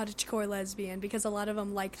like a cottagecore lesbian because a lot of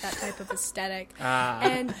them like that type of aesthetic.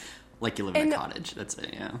 And Like you live in And- a cottage. That's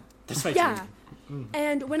it, yeah. That's my yeah. dream.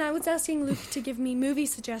 And when I was asking Luke to give me movie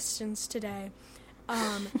suggestions today,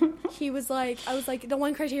 he was like, I was like, the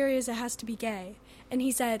one criteria is it has to be gay. And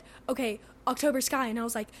he said, okay, October Sky. And I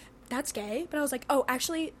was like, that's gay? But I was like, oh,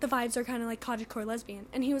 actually, the vibes are kind of like cottagecore lesbian.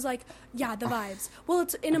 And he was like, yeah, the vibes. Well,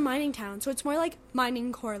 it's in a mining town, so it's more like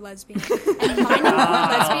mining core lesbian. And mining core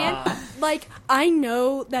lesbian, like, I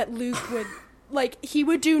know that Luke would, like, he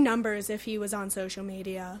would do numbers if he was on social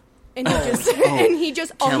media. And he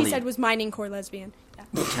just, all he Kelly. said was mining core lesbian. Yeah.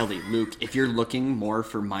 Kelly, Luke, if you're looking more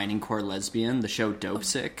for mining core lesbian, the show Dope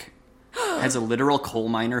Sick has a literal coal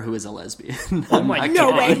miner who is a lesbian. Oh my I'm No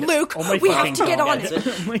not way, kidding. Luke. Oh my We have fucking to get God. on That's it.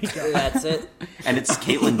 it. Oh my god. That's it. And it's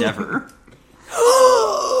Caitlin Dever.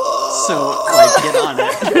 So, like, get on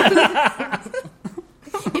it.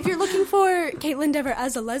 If you're looking for Caitlin Dever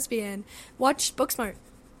as a lesbian, watch Booksmart.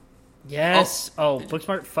 Yes. Oh,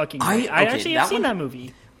 Booksmart fucking great. I okay, actually that have seen one- that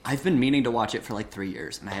movie. I've been meaning to watch it for like 3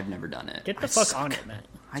 years, and I have never done it. Get the I fuck suck. on it, man.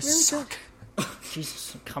 I really suck.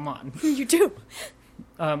 Jesus, come on. You do.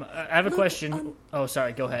 I have a question. Oh,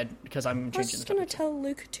 sorry. Go ahead, because I'm I was changing just the going to tell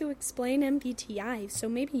Luke to explain MBTI, so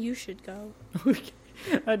maybe you should go. topic.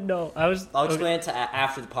 No, I was. I'll okay. explain it to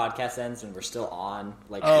after the podcast ends when we're still on.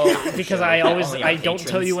 Like, Oh, the because show. I always Only our I don't tell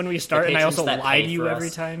patrons- you when we start, the and I patrons also that lie pay to you for every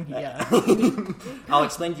us. time. Yeah. I'll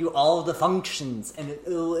explain to you all of the functions, and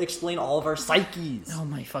it'll explain all of our psyches. Oh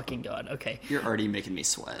my fucking god. Okay. You're already making me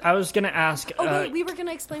sweat. I was gonna ask. Oh, wait, we were going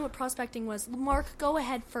to explain what prospecting was. Mark, go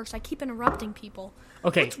ahead first. I keep interrupting people.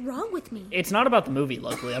 Okay. What's wrong with me? It's not about the movie,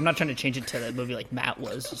 luckily. I'm not trying to change it to the movie like Matt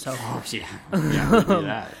was. So Oh, yeah. Yeah, we do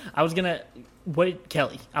that. I was gonna wait,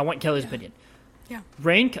 Kelly. I want Kelly's opinion. Yeah,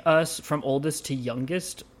 Rank us from oldest to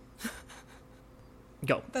youngest.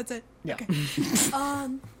 Go. that's it. Yeah.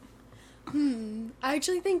 I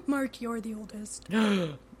actually think, Mark, you're the oldest.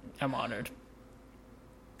 I'm honored.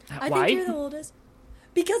 I Why? think you're the oldest.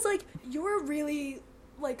 Because, like, you're really,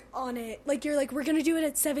 like, on it. Like, you're like, we're going to do it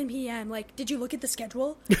at 7 p.m. Like, did you look at the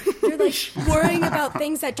schedule? You're, like, worrying about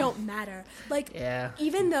things that don't matter. Like, Yeah.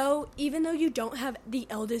 even though you don't have the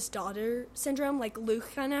eldest daughter syndrome, like Luke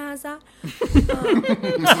kind of has that, he's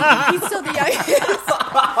still the youngest.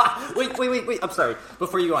 Wait. I'm sorry.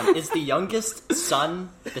 Before you go on, is the youngest son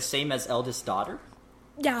the same as eldest daughter?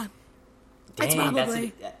 Yeah. It's Dang,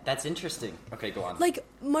 probably. that's interesting. Okay, go on. Like,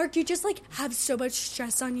 Mark, you just, like, have so much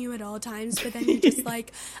stress on you at all times, but then you're just,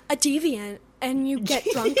 like, a deviant, and you get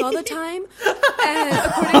drunk all the time. And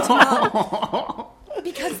according to Mom,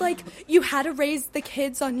 because, like, you had to raise the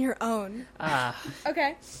kids on your own.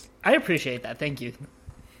 Okay. I appreciate that. Thank you.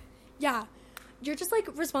 Yeah. You're just, like,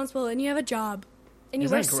 responsible, and you have a job. And you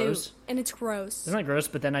Isn't wear a that suit, gross? and it's gross. Isn't that gross?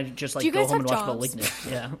 But then I just like Do you go guys home and have watch jobs? *Malignant*.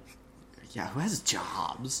 Yeah. Yeah, who has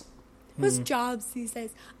jobs? Who has jobs these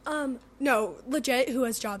days? No, legit, who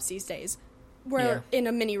has jobs these days? We're in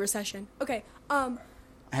a mini recession. Okay,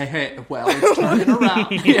 Hey, well, it's turning around.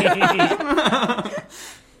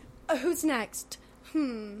 who's next?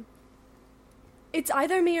 It's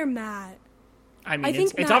either me or Matt. I mean, I think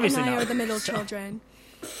it's Matt obviously and I not. are the middle children.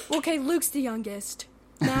 Okay, Luke's the youngest.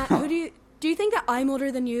 Matt, who do you think that I'm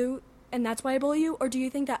older than you and that's why I bully you, or do you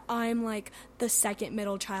think that I'm like the second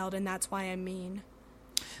middle child and that's why I'm mean?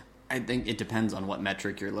 I think it depends on what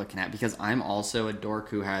metric you're looking at, because I'm also a dork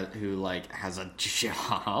who has a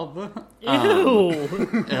job. Ew.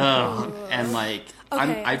 And like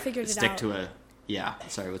Okay, I I figured it stick out. to a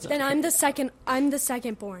sorry, what's up? Then I'm the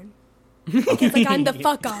second born. Because like I'm the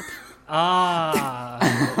fuck up.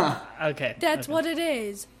 Okay. That's okay. what it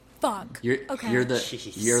is. Fuck. Okay. You're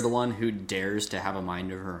Jeez. the one who dares to have a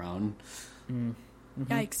mind of her own.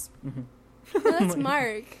 Yikes. That's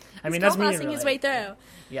Mark. I mean, He's that's me in passing real his life. way through.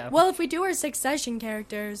 Yeah. Well, if we do our Succession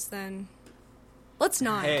characters, then let's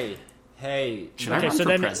not. Hey. Should Okay, I run so for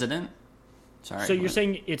then- president? Sorry. so you're what?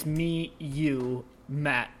 saying it's me, you,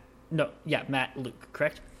 Matt. No, yeah, Matt, Luke,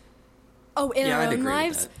 correct? Oh, in Yeah, our I'd own agree with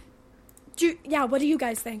lives. that. What do you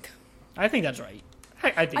guys think? I think that's right.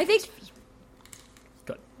 I think. I think.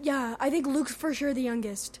 Good. Yeah, I think Luke's for sure the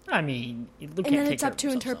youngest, I mean, Luke and can't then take it's care up of to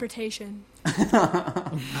himself, so. interpretation.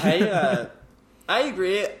 I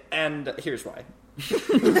agree, and here's why.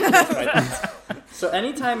 So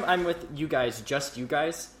anytime I'm with you guys, just you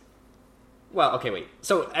guys. Well, okay, wait.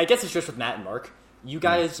 So I guess it's just with Matt and Mark. You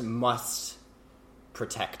guys must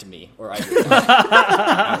protect me, or I will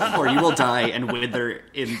die. Or you will die and wither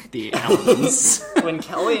in the elements. When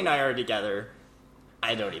Kelly and I are together,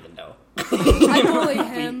 I don't even know. I bully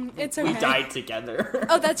him. It's okay. We died together.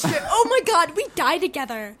 Oh, that's true. Oh my god, we die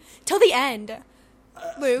together till the end.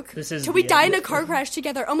 Luke, This is till we the die end. in a car crash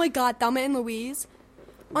together. Oh my god, Thelma and Louise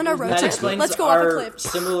on a road That trip. explains Let's go off a our cliff.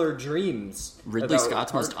 similar dreams. Ridley about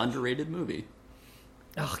Scott's most our- underrated movie.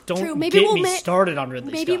 Ugh, don't True, maybe get we'll me ma- started on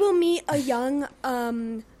Ridley Maybe Scott. we'll meet a young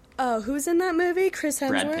who's in that movie? Chris Hemsworth.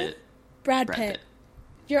 Brad Pitt. Brad Brad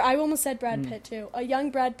Pitt. I almost said Brad Pitt too. A young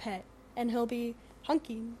Brad Pitt, and he'll be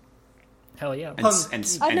hunky. Hell yeah. And, and,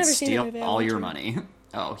 I've and never seen the steal movie, I all want your to. money.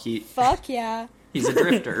 Oh, Fuck yeah! he's a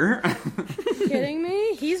drifter. Kidding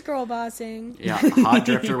me? He's girl bossing. Yeah, hot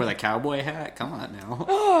drifter with a cowboy hat. Come on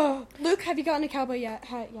now. Luke, have you gotten a cowboy hat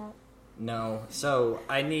yet? No, so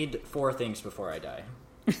I need 4 things before I die.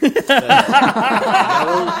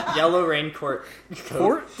 The yellow raincoat,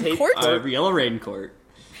 tape, Court? Yellow raincoat.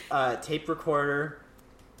 tape recorder,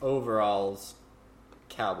 overalls,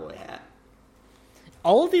 cowboy hat.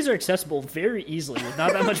 All of these are accessible very easily with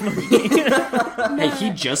not that much money. Hey, he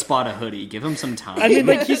just bought a hoodie. Give him some time. I mean,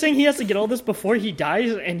 like, he's saying he has to get all this before he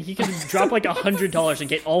dies, and he can drop like $100 and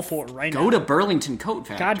get all 4 right now. Go to Burlington Coat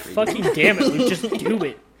Factory. God fucking damn it, Luke, just do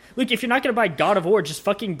it. Luke, if you're not gonna buy God of War, just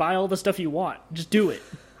fucking buy all the stuff you want. Just do it.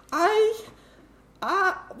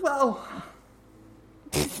 Well.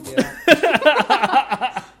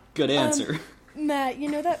 Good answer. Matt, you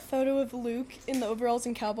know that photo of Luke in the overalls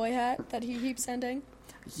and cowboy hat that he keeps sending?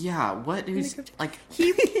 Yeah, what? Who's, crypt- like,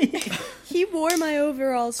 He wore my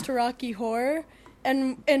overalls to Rocky Horror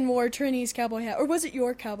and wore Trini's cowboy hat. Or was it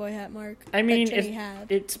your cowboy hat, Mark? I mean, that Trini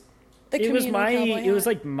had? it The was communal cowboy it was hat.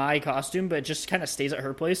 like my costume, but it just kind of stays at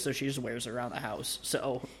her place, so she just wears it around the house.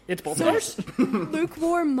 So it's both of ours. Luke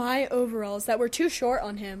wore my overalls that were too short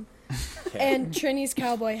on him and Trini's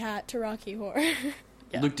cowboy hat to Rocky Horror.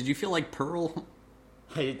 Yeah. Luke, did you feel like Pearl?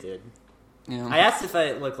 I did. Yeah. I asked if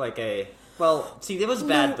I looked like a... Well, see, it was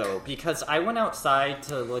bad, Luke. though, because I went outside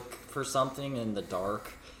to look for something in the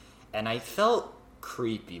dark, and I felt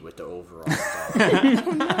creepy with the overalls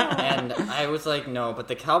on. And I was like, no, but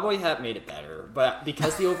the cowboy hat made it better. But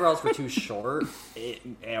because the overalls were too short,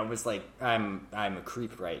 I was like, I'm a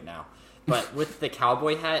creep right now. But with the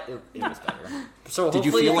cowboy hat, it was better. So Did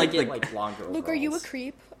you hopefully feel I like get, the- longer overalls. Luke, are you a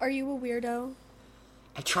creep? Are you a weirdo?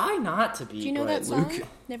 I try not to be, Do you know but... that song? Luke-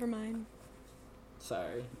 Never mind.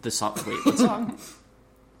 Sorry. The song. Wait, what song?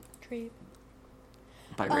 Creep.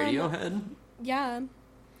 By Radiohead? Yeah.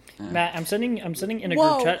 Matt, I'm sending in a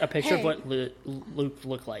Whoa, group chat a picture of hey. what Luke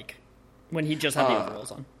looked like when he just had the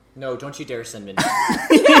overalls on. No, don't you dare send Midnight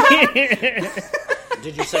Movie.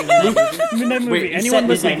 Did you send Midnight Movie? Midnight movie. Wait, Anyone Send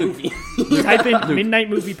listening? Midnight Movie. Type in Midnight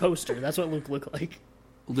Movie poster. That's what Luke looked like.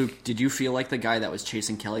 Luke, did you feel like the guy that was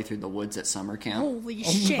chasing Kelly through the woods at summer camp? Holy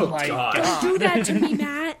shit. Oh my God. god. Do that to me,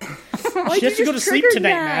 Matt. Why She has to go to sleep tonight,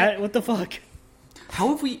 Matt. Matt. What the fuck?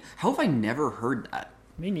 How have I never heard that?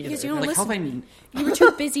 Me neither. Because you don't Like, how listen have to I... me. You were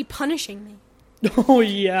too busy punishing me. Oh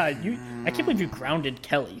yeah, I can't believe you grounded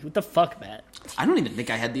Kelly. What the fuck, Matt? I don't even think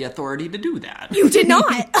I had the authority to do that. You did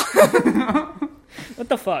not. What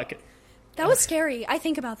the fuck? That was scary. I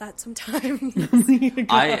think about that sometimes.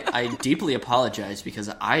 I deeply apologize because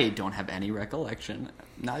I don't have any recollection.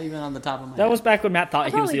 Not even on the top of my That head. was back when Matt thought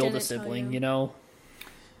he was probably the didn't oldest tell sibling, you. you know?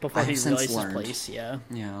 Before he I've since realized learned. his place, yeah.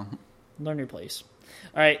 Yeah. Learn your place.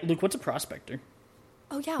 All right, Luke, what's a prospector?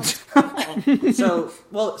 Oh yeah. So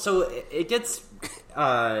it gets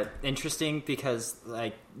interesting because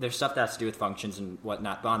like there's stuff that has to do with functions and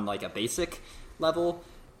whatnot, but on like a basic level.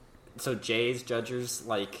 So J's judges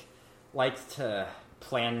like to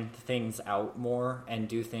plan things out more and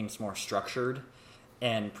do things more structured,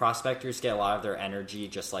 and prospectors get a lot of their energy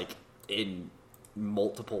just like in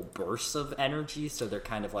multiple bursts of energy, so they're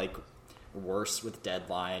kind of like worse with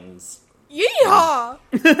deadlines. Yeehaw!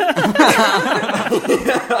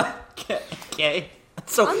 Okay.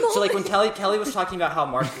 So like when Kelly was talking about how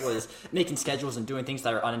Mark was making schedules and doing things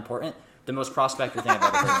that are unimportant, the most prospector thing I've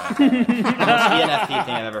ever heard in my entire life. The most ENFP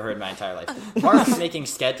thing I've ever heard in my entire life. Mark's making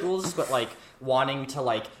schedules, but like wanting to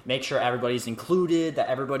like make sure everybody's included, that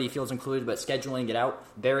everybody feels included, but scheduling it out,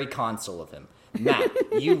 very console of him. Matt,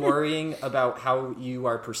 you worrying about how you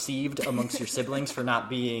are perceived amongst your siblings for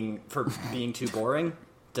being too boring?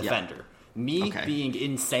 Defender. Me Okay. being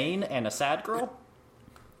insane and a sad girl?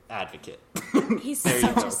 Advocate. He's such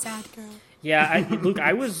a sad girl. Yeah, Luke,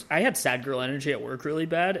 I had sad girl energy at work really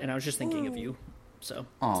bad, and I was just thinking of you. So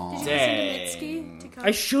Aw. Did you Dang. listen to Mitski to come?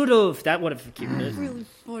 I should have. That would have cured it. really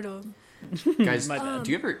would have. Guys, My bad.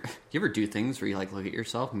 do you ever do things where you like look at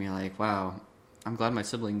yourself and be like, wow, I'm glad my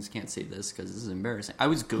siblings can't see this because this is embarrassing. I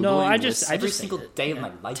was Googling No, I lists- just Every think single it, day of yeah.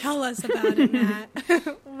 my life. Tell us about it,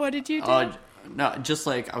 Matt. What did you do? No, just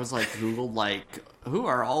like I was like Googled like who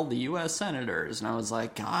are all the U.S. senators, and I was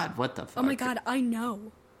like, God, what the fuck? Oh my god, I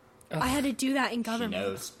know. I had to do that in She government.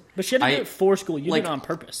 knows. But she had to do I- it for school. You like- did it on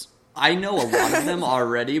purpose. I know a lot of them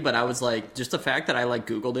already, but I was like, just the fact that I like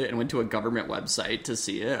Googled it and went to a government website to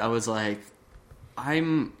see it, I was like, I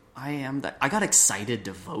am that. I got excited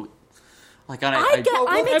to vote. Like I'm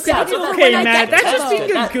Okay, excited for okay, when I Matt. get That's to just vote.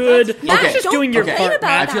 being That- good. that's- That's Okay. just Don't doing your complain part, about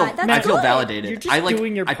Matt. that. That's I feel good. validated. You're just I like.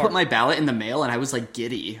 doing your I part. put my ballot in the mail and I was like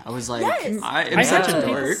giddy. I was like, Yes. I am I had such some a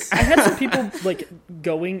people. dork. I had some people like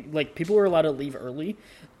going. Like people were allowed to leave early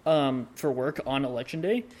for work on election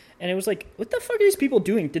day, and it was like, what the fuck are these people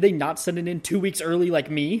doing? Did they not send it in 2 weeks early like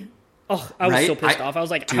me? Oh, I was Right? so pissed off. I was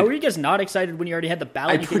like, Dude. how are you guys not excited when you already had the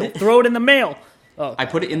ballot? I You put can it- throw it in the mail. Oh, I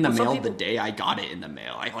put it in the some mail people- the day I got it in the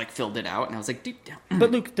mail. I like filled it out and I was like, deep down.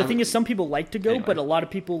 but Luke, the thing is, some people like to go, Anyway. but a lot of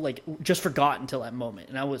people like just forgot until that moment,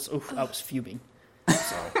 and I was fuming.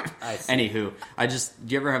 I see. Anywho,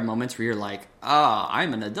 do you ever have moments where you're like,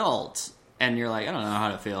 I'm an adult, and you're like, I don't know how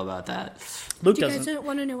to feel about that. Luke Do you guys doesn't.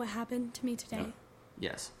 want to know what happened to me today?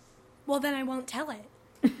 Yes. Well, then I won't tell it.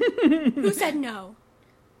 Who said no?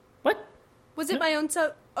 What? Was it my own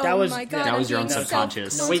sub? Oh That was- my god! that I'm was your own being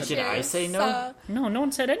subconscious. self-conscious. Wait, did I say no? No, no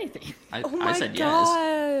one said anything. I, Oh my I said yes.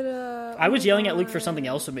 god! I was yelling at Luke for something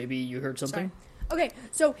else, so maybe you heard something. Okay,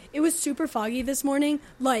 so it was super foggy this morning.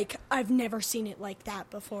 Like, I've never seen it like that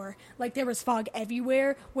before. Like, there was fog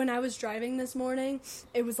everywhere when I was driving this morning.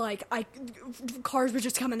 It was like, cars were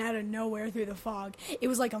just coming out of nowhere through the fog. It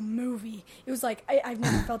was like a movie. It was like, I've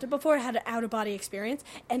never felt it before. I had an out-of-body experience.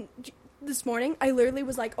 And this morning, I literally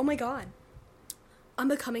was like, oh my god, I'm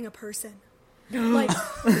becoming a person. like,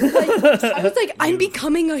 I was like, I'm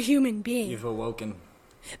becoming a human being. You've awoken.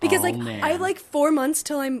 Because, Oh, like, man. I have, like, 4 months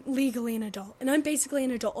till I'm legally an adult. And I'm basically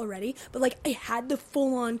an adult already. But, like, I had the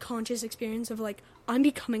full-on conscious experience of, like, I'm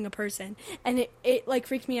becoming a person. And it like,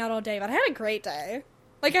 freaked me out all day. But I had a great day.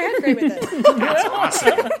 Like, I had a great with it. That's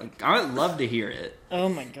awesome. I would love to hear it. Oh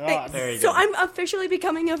my god, Very So good. I'm officially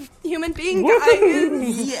becoming a human being, guys.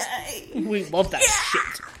 Yay! we love that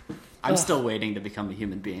shit. I'm still waiting to become a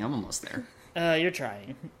human being. I'm almost there. You're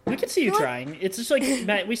trying. We can see you trying. It's just like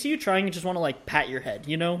Matt. We see you trying and just want to like pat your head.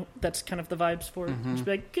 You know, that's kind of the vibes for it. Just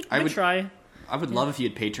be like, good, I good would- try. I would love if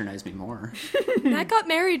you'd patronize me more. Matt got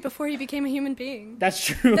married before he became a human being. That's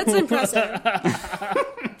true. That's impressive.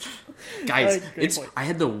 Guys, great point. I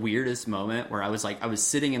had the weirdest moment where I was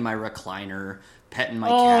sitting in my recliner, petting my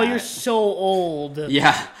Oh, cat. you're so old.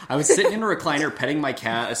 Yeah, I was sitting in a recliner petting my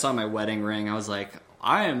cat. I saw my wedding ring. I was like,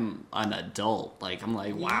 I am an adult. Like, I'm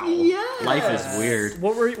like, wow, life is weird.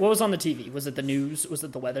 What was on the TV? Was it the news? Was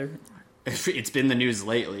it the weather? It's been the news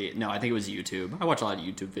lately. No, I think it was YouTube. I watch a lot of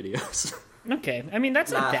YouTube videos. Okay, I mean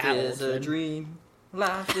that's not Life that is old. a dream.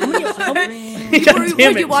 Life is a dream. God Were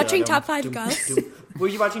damn you it. watching Top 5 Gus? Were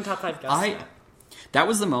you watching Top 5 Gus? That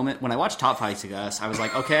was the moment when I watched Top 5 Gus. I was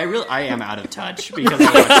like, okay, I am out of touch because I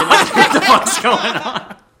watched what the fuck's going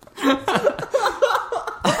on.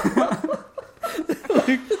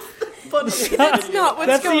 But That's not what's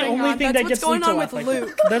That's the going only on. thing That's that what's gets going Luke to on laugh with like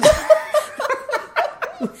Luke. that.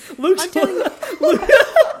 Luke's I'm telling you,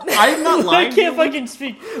 I'm not I lying. can't fucking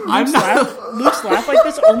speak. I'm Luke's laugh like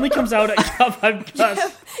this only comes out at Top 5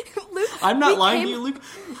 Gus. Luke, I'm not we lying came- to you, Luke.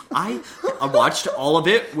 I watched all of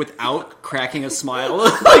it without cracking a smile.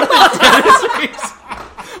 Like the Dennis face.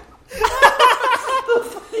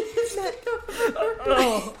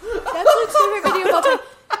 That's Luke's favorite video of all time.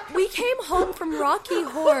 We came home from Rocky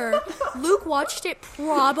Horror. Luke watched it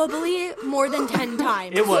probably more than 10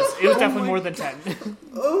 times. It was definitely more than 10.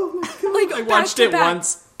 Like, I watched it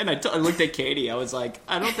once, and I looked at Katie. I was like,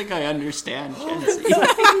 I don't think I understand Gen Z.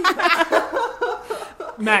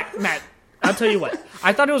 Matt, I'll tell you what.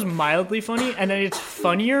 I thought it was mildly funny, and then it's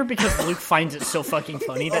funnier because Luke finds it so fucking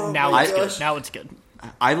funny that now it's good. Now it's good.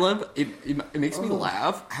 I love it. It makes me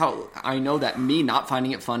laugh how I know that me not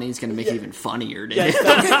finding it funny is going to make it even funnier. Today.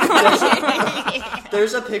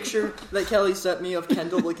 there's a picture that Kelly sent me of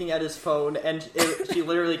Kendall looking at his phone, and she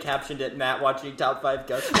literally captioned it, Matt watching Top 5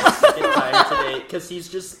 Gus for the second time today, because he's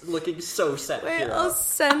just looking so set. Wait, here. I'll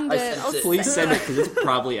send I it. sent I'll it. Please send it because it's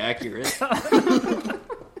probably accurate.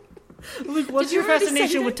 Luke, what's Did you your already fascination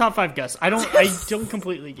send with it? Top 5 Gus? I don't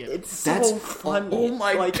completely get it. It's so That's funny. Oh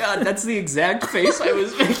my god, that's the exact face I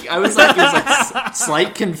was making. I was like, there's like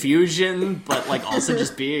slight confusion, but like also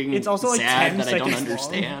just being It's also, like, sad 10 that I don't seconds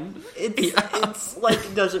long. understand. It's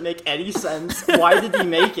like doesn't make any sense. Why did he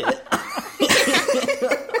make it?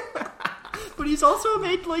 But he's also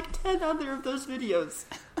made like 10 other of those videos.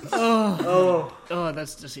 Oh,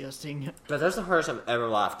 that's disgusting. But that's the hardest I've ever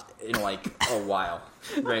laughed in like a while.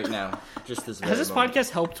 Right now, just this. Has this moment. podcast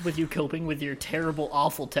helped with you coping with your terrible,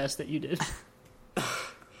 awful test that you did?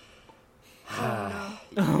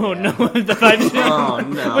 Oh no, the 5. Oh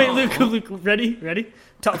no! Wait, Luke, ready?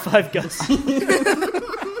 Top 5 Gus.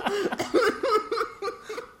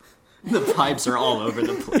 The pipes are all over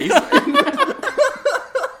the place.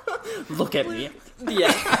 Look at me.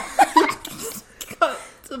 Yeah. Cut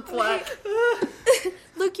to black.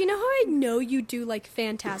 Luke, you know how I know you do like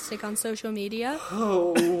fantastic on social media?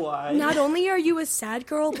 Oh, why? Not only are you a sad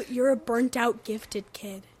girl, but you're a burnt out gifted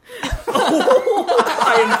kid.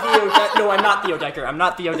 I am Theo Decker. No, I'm not Theo Decker.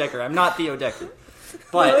 I'm not Theo Decker.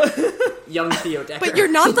 But young Theo Decker. But you're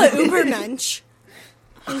not the Ubermensch.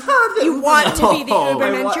 You want to be the Oh,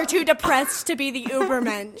 Ubermensch. You're too depressed to be the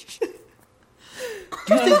Ubermensch.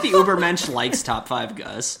 Do you think the Ubermensch likes Top 5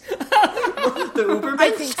 Gus? the Uber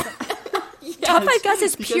I think so. Top 5 Gus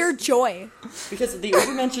is pure joy. because the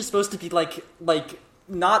Ubermensch is supposed to be like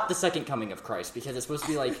not the second coming of Christ, because it's supposed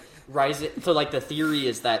to be like rising. So like the theory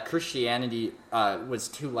is that Christianity was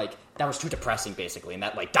too depressing basically, and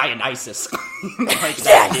that like Dionysus, like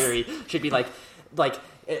that theory should be like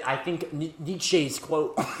I think Nietzsche's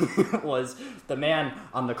quote was the man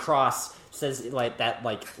on the cross says like that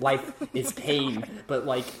like life is pain, but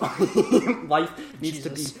like life needs to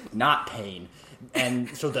be not pain. And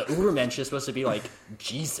so the Ubermensch is supposed to be like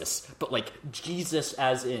Jesus, but like Jesus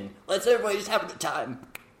as in let's everybody just have a good time.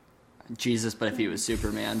 Jesus, but if he was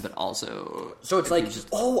Superman, but also So it's if like he just,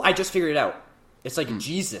 I just figured it out. It's like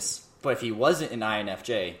Jesus, but if he wasn't an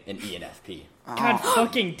INFJ, an ENFP. God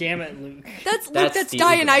fucking damn it, Luke. That's the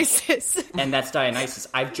Dionysus. And that's Dionysus.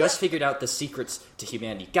 I've just figured out the secrets to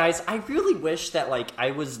humanity. Guys, I really wish that like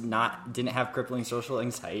I didn't have crippling social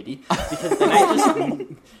anxiety, because then I just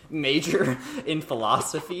major in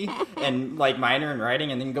philosophy and like minor in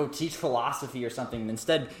writing and then go teach philosophy or something. And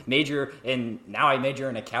instead major in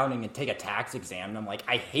accounting and take a tax exam. And I'm like,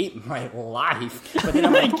 I hate my life. But then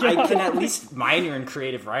I'm like, I can at least minor in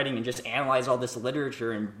creative writing and just analyze all this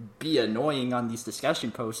literature and be annoying on these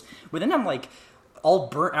discussion posts. But then I'm like all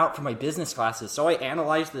burnt out from my business classes, so I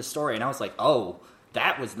analyzed this story and I was like, oh,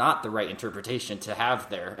 that was not the right interpretation to have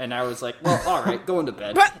there. And I was like, well, alright, going to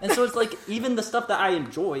bed. And so it's like, even the stuff that I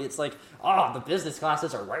enjoy, it's like, oh, the business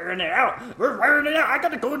classes are wearing it out. We're wearing it out. I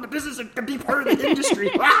gotta go into business and be part of the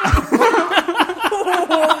industry.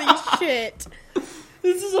 Holy shit.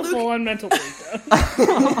 This is a full-on mental breakdown.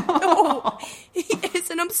 No, he is,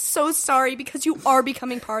 and I'm so sorry because you are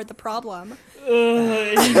becoming part of the problem.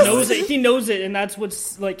 He knows it. He knows it, and that's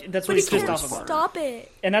what's like. That's But what he he's pissed can't off about. stop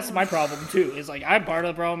it. And that's my problem too. Is like I'm part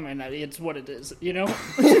of the problem, and it's what it is. You know.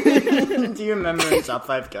 Do you remember in Top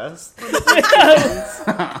 5 Gus? And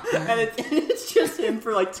it's just him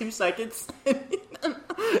for like 2 seconds.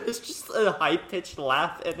 It's just a high-pitched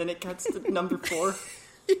laugh, and then it cuts to number 4.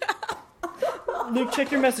 Luke,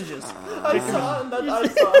 check your messages. I saw.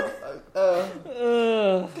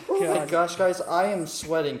 God. gosh, guys, I am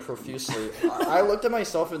sweating profusely. I looked at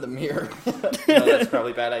myself in the mirror. No, that's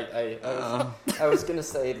probably bad. I was going to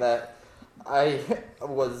say that I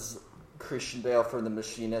was Christian Bale from The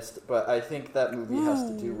Machinist, but I think that movie has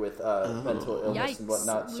to do with mental illness and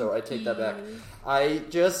whatnot, so I take that back. I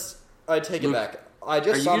take it back. I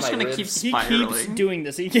just saw my ribs. Keep He spiraling? keeps doing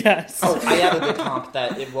this. Yes. Oh, I have a good comp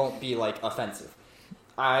that it won't be, like, offensive.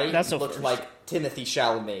 That's so looked first. like Timothy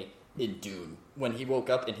Chalamet in Dune when he woke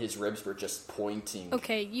up and his ribs were just pointing.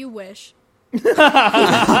 Okay, you wish. And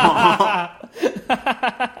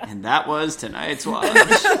that was tonight's watch.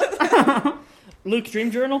 Luke,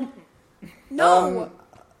 Dream Journal? No.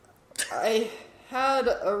 I had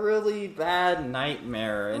a really bad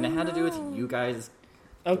nightmare, and it had to do with you guys.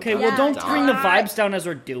 Okay, Yeah. well, don't bring the Yeah. vibes down as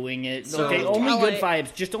we're doing it. So- Okay, only Tell good it.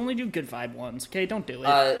 vibes. Just only do good vibe ones. Okay, don't do it.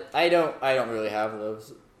 I don't really have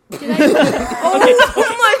those. Did I?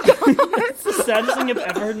 Oh my god. That's the saddest thing I've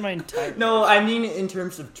ever heard in my entire. No, I mean in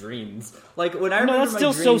terms of dreams. Like when I No, remember that's my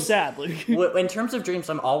still dreams, so sad, Luke. In terms of dreams,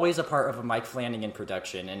 I'm always a part of a Mike Flanagan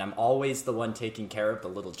production, and I'm always the one taking care of the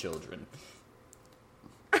little children.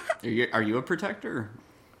 Are you a protector?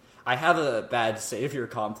 I have a bad savior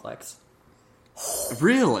complex.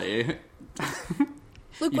 Really? Luke,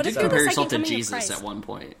 You what did if you're compare the yourself second to coming Jesus of Christ? at one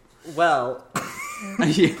point. Well,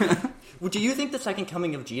 Yeah. do you think the second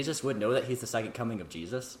coming of Jesus would know that he's the second coming of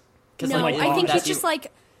Jesus? No, my I think God. he's just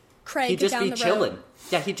like Craig He'd just down be the chilling. road.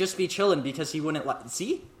 Yeah, he'd just be chilling because he wouldn't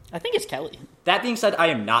see. I think it's Kelly. That being said, I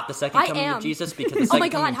am not the second I coming am. of Jesus because the Oh second my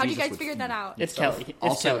coming god, of how do you Jesus guys would figure that out? It's So, Kelly. It's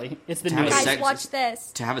also, Kelly. It's the to have a newest. Guys, sex- watch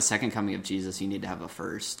this. To have a second coming of Jesus, you need to have a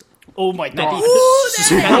first. Oh my god.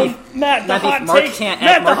 Matt, Matt, the hot Mark take. can't.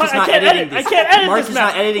 Matt, Mark the is hot. not I can't editing edit. this. I can't edit Mark this, is Matt.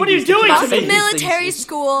 not editing What are you these doing because to I'm me? saying these Military things.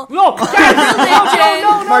 school. No, guys,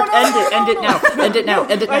 Religion. Mark, end it now. End it now.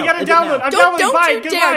 End it now. I gotta End it now. download. I'm Don't downloading. you Bye. dare. Goodbye.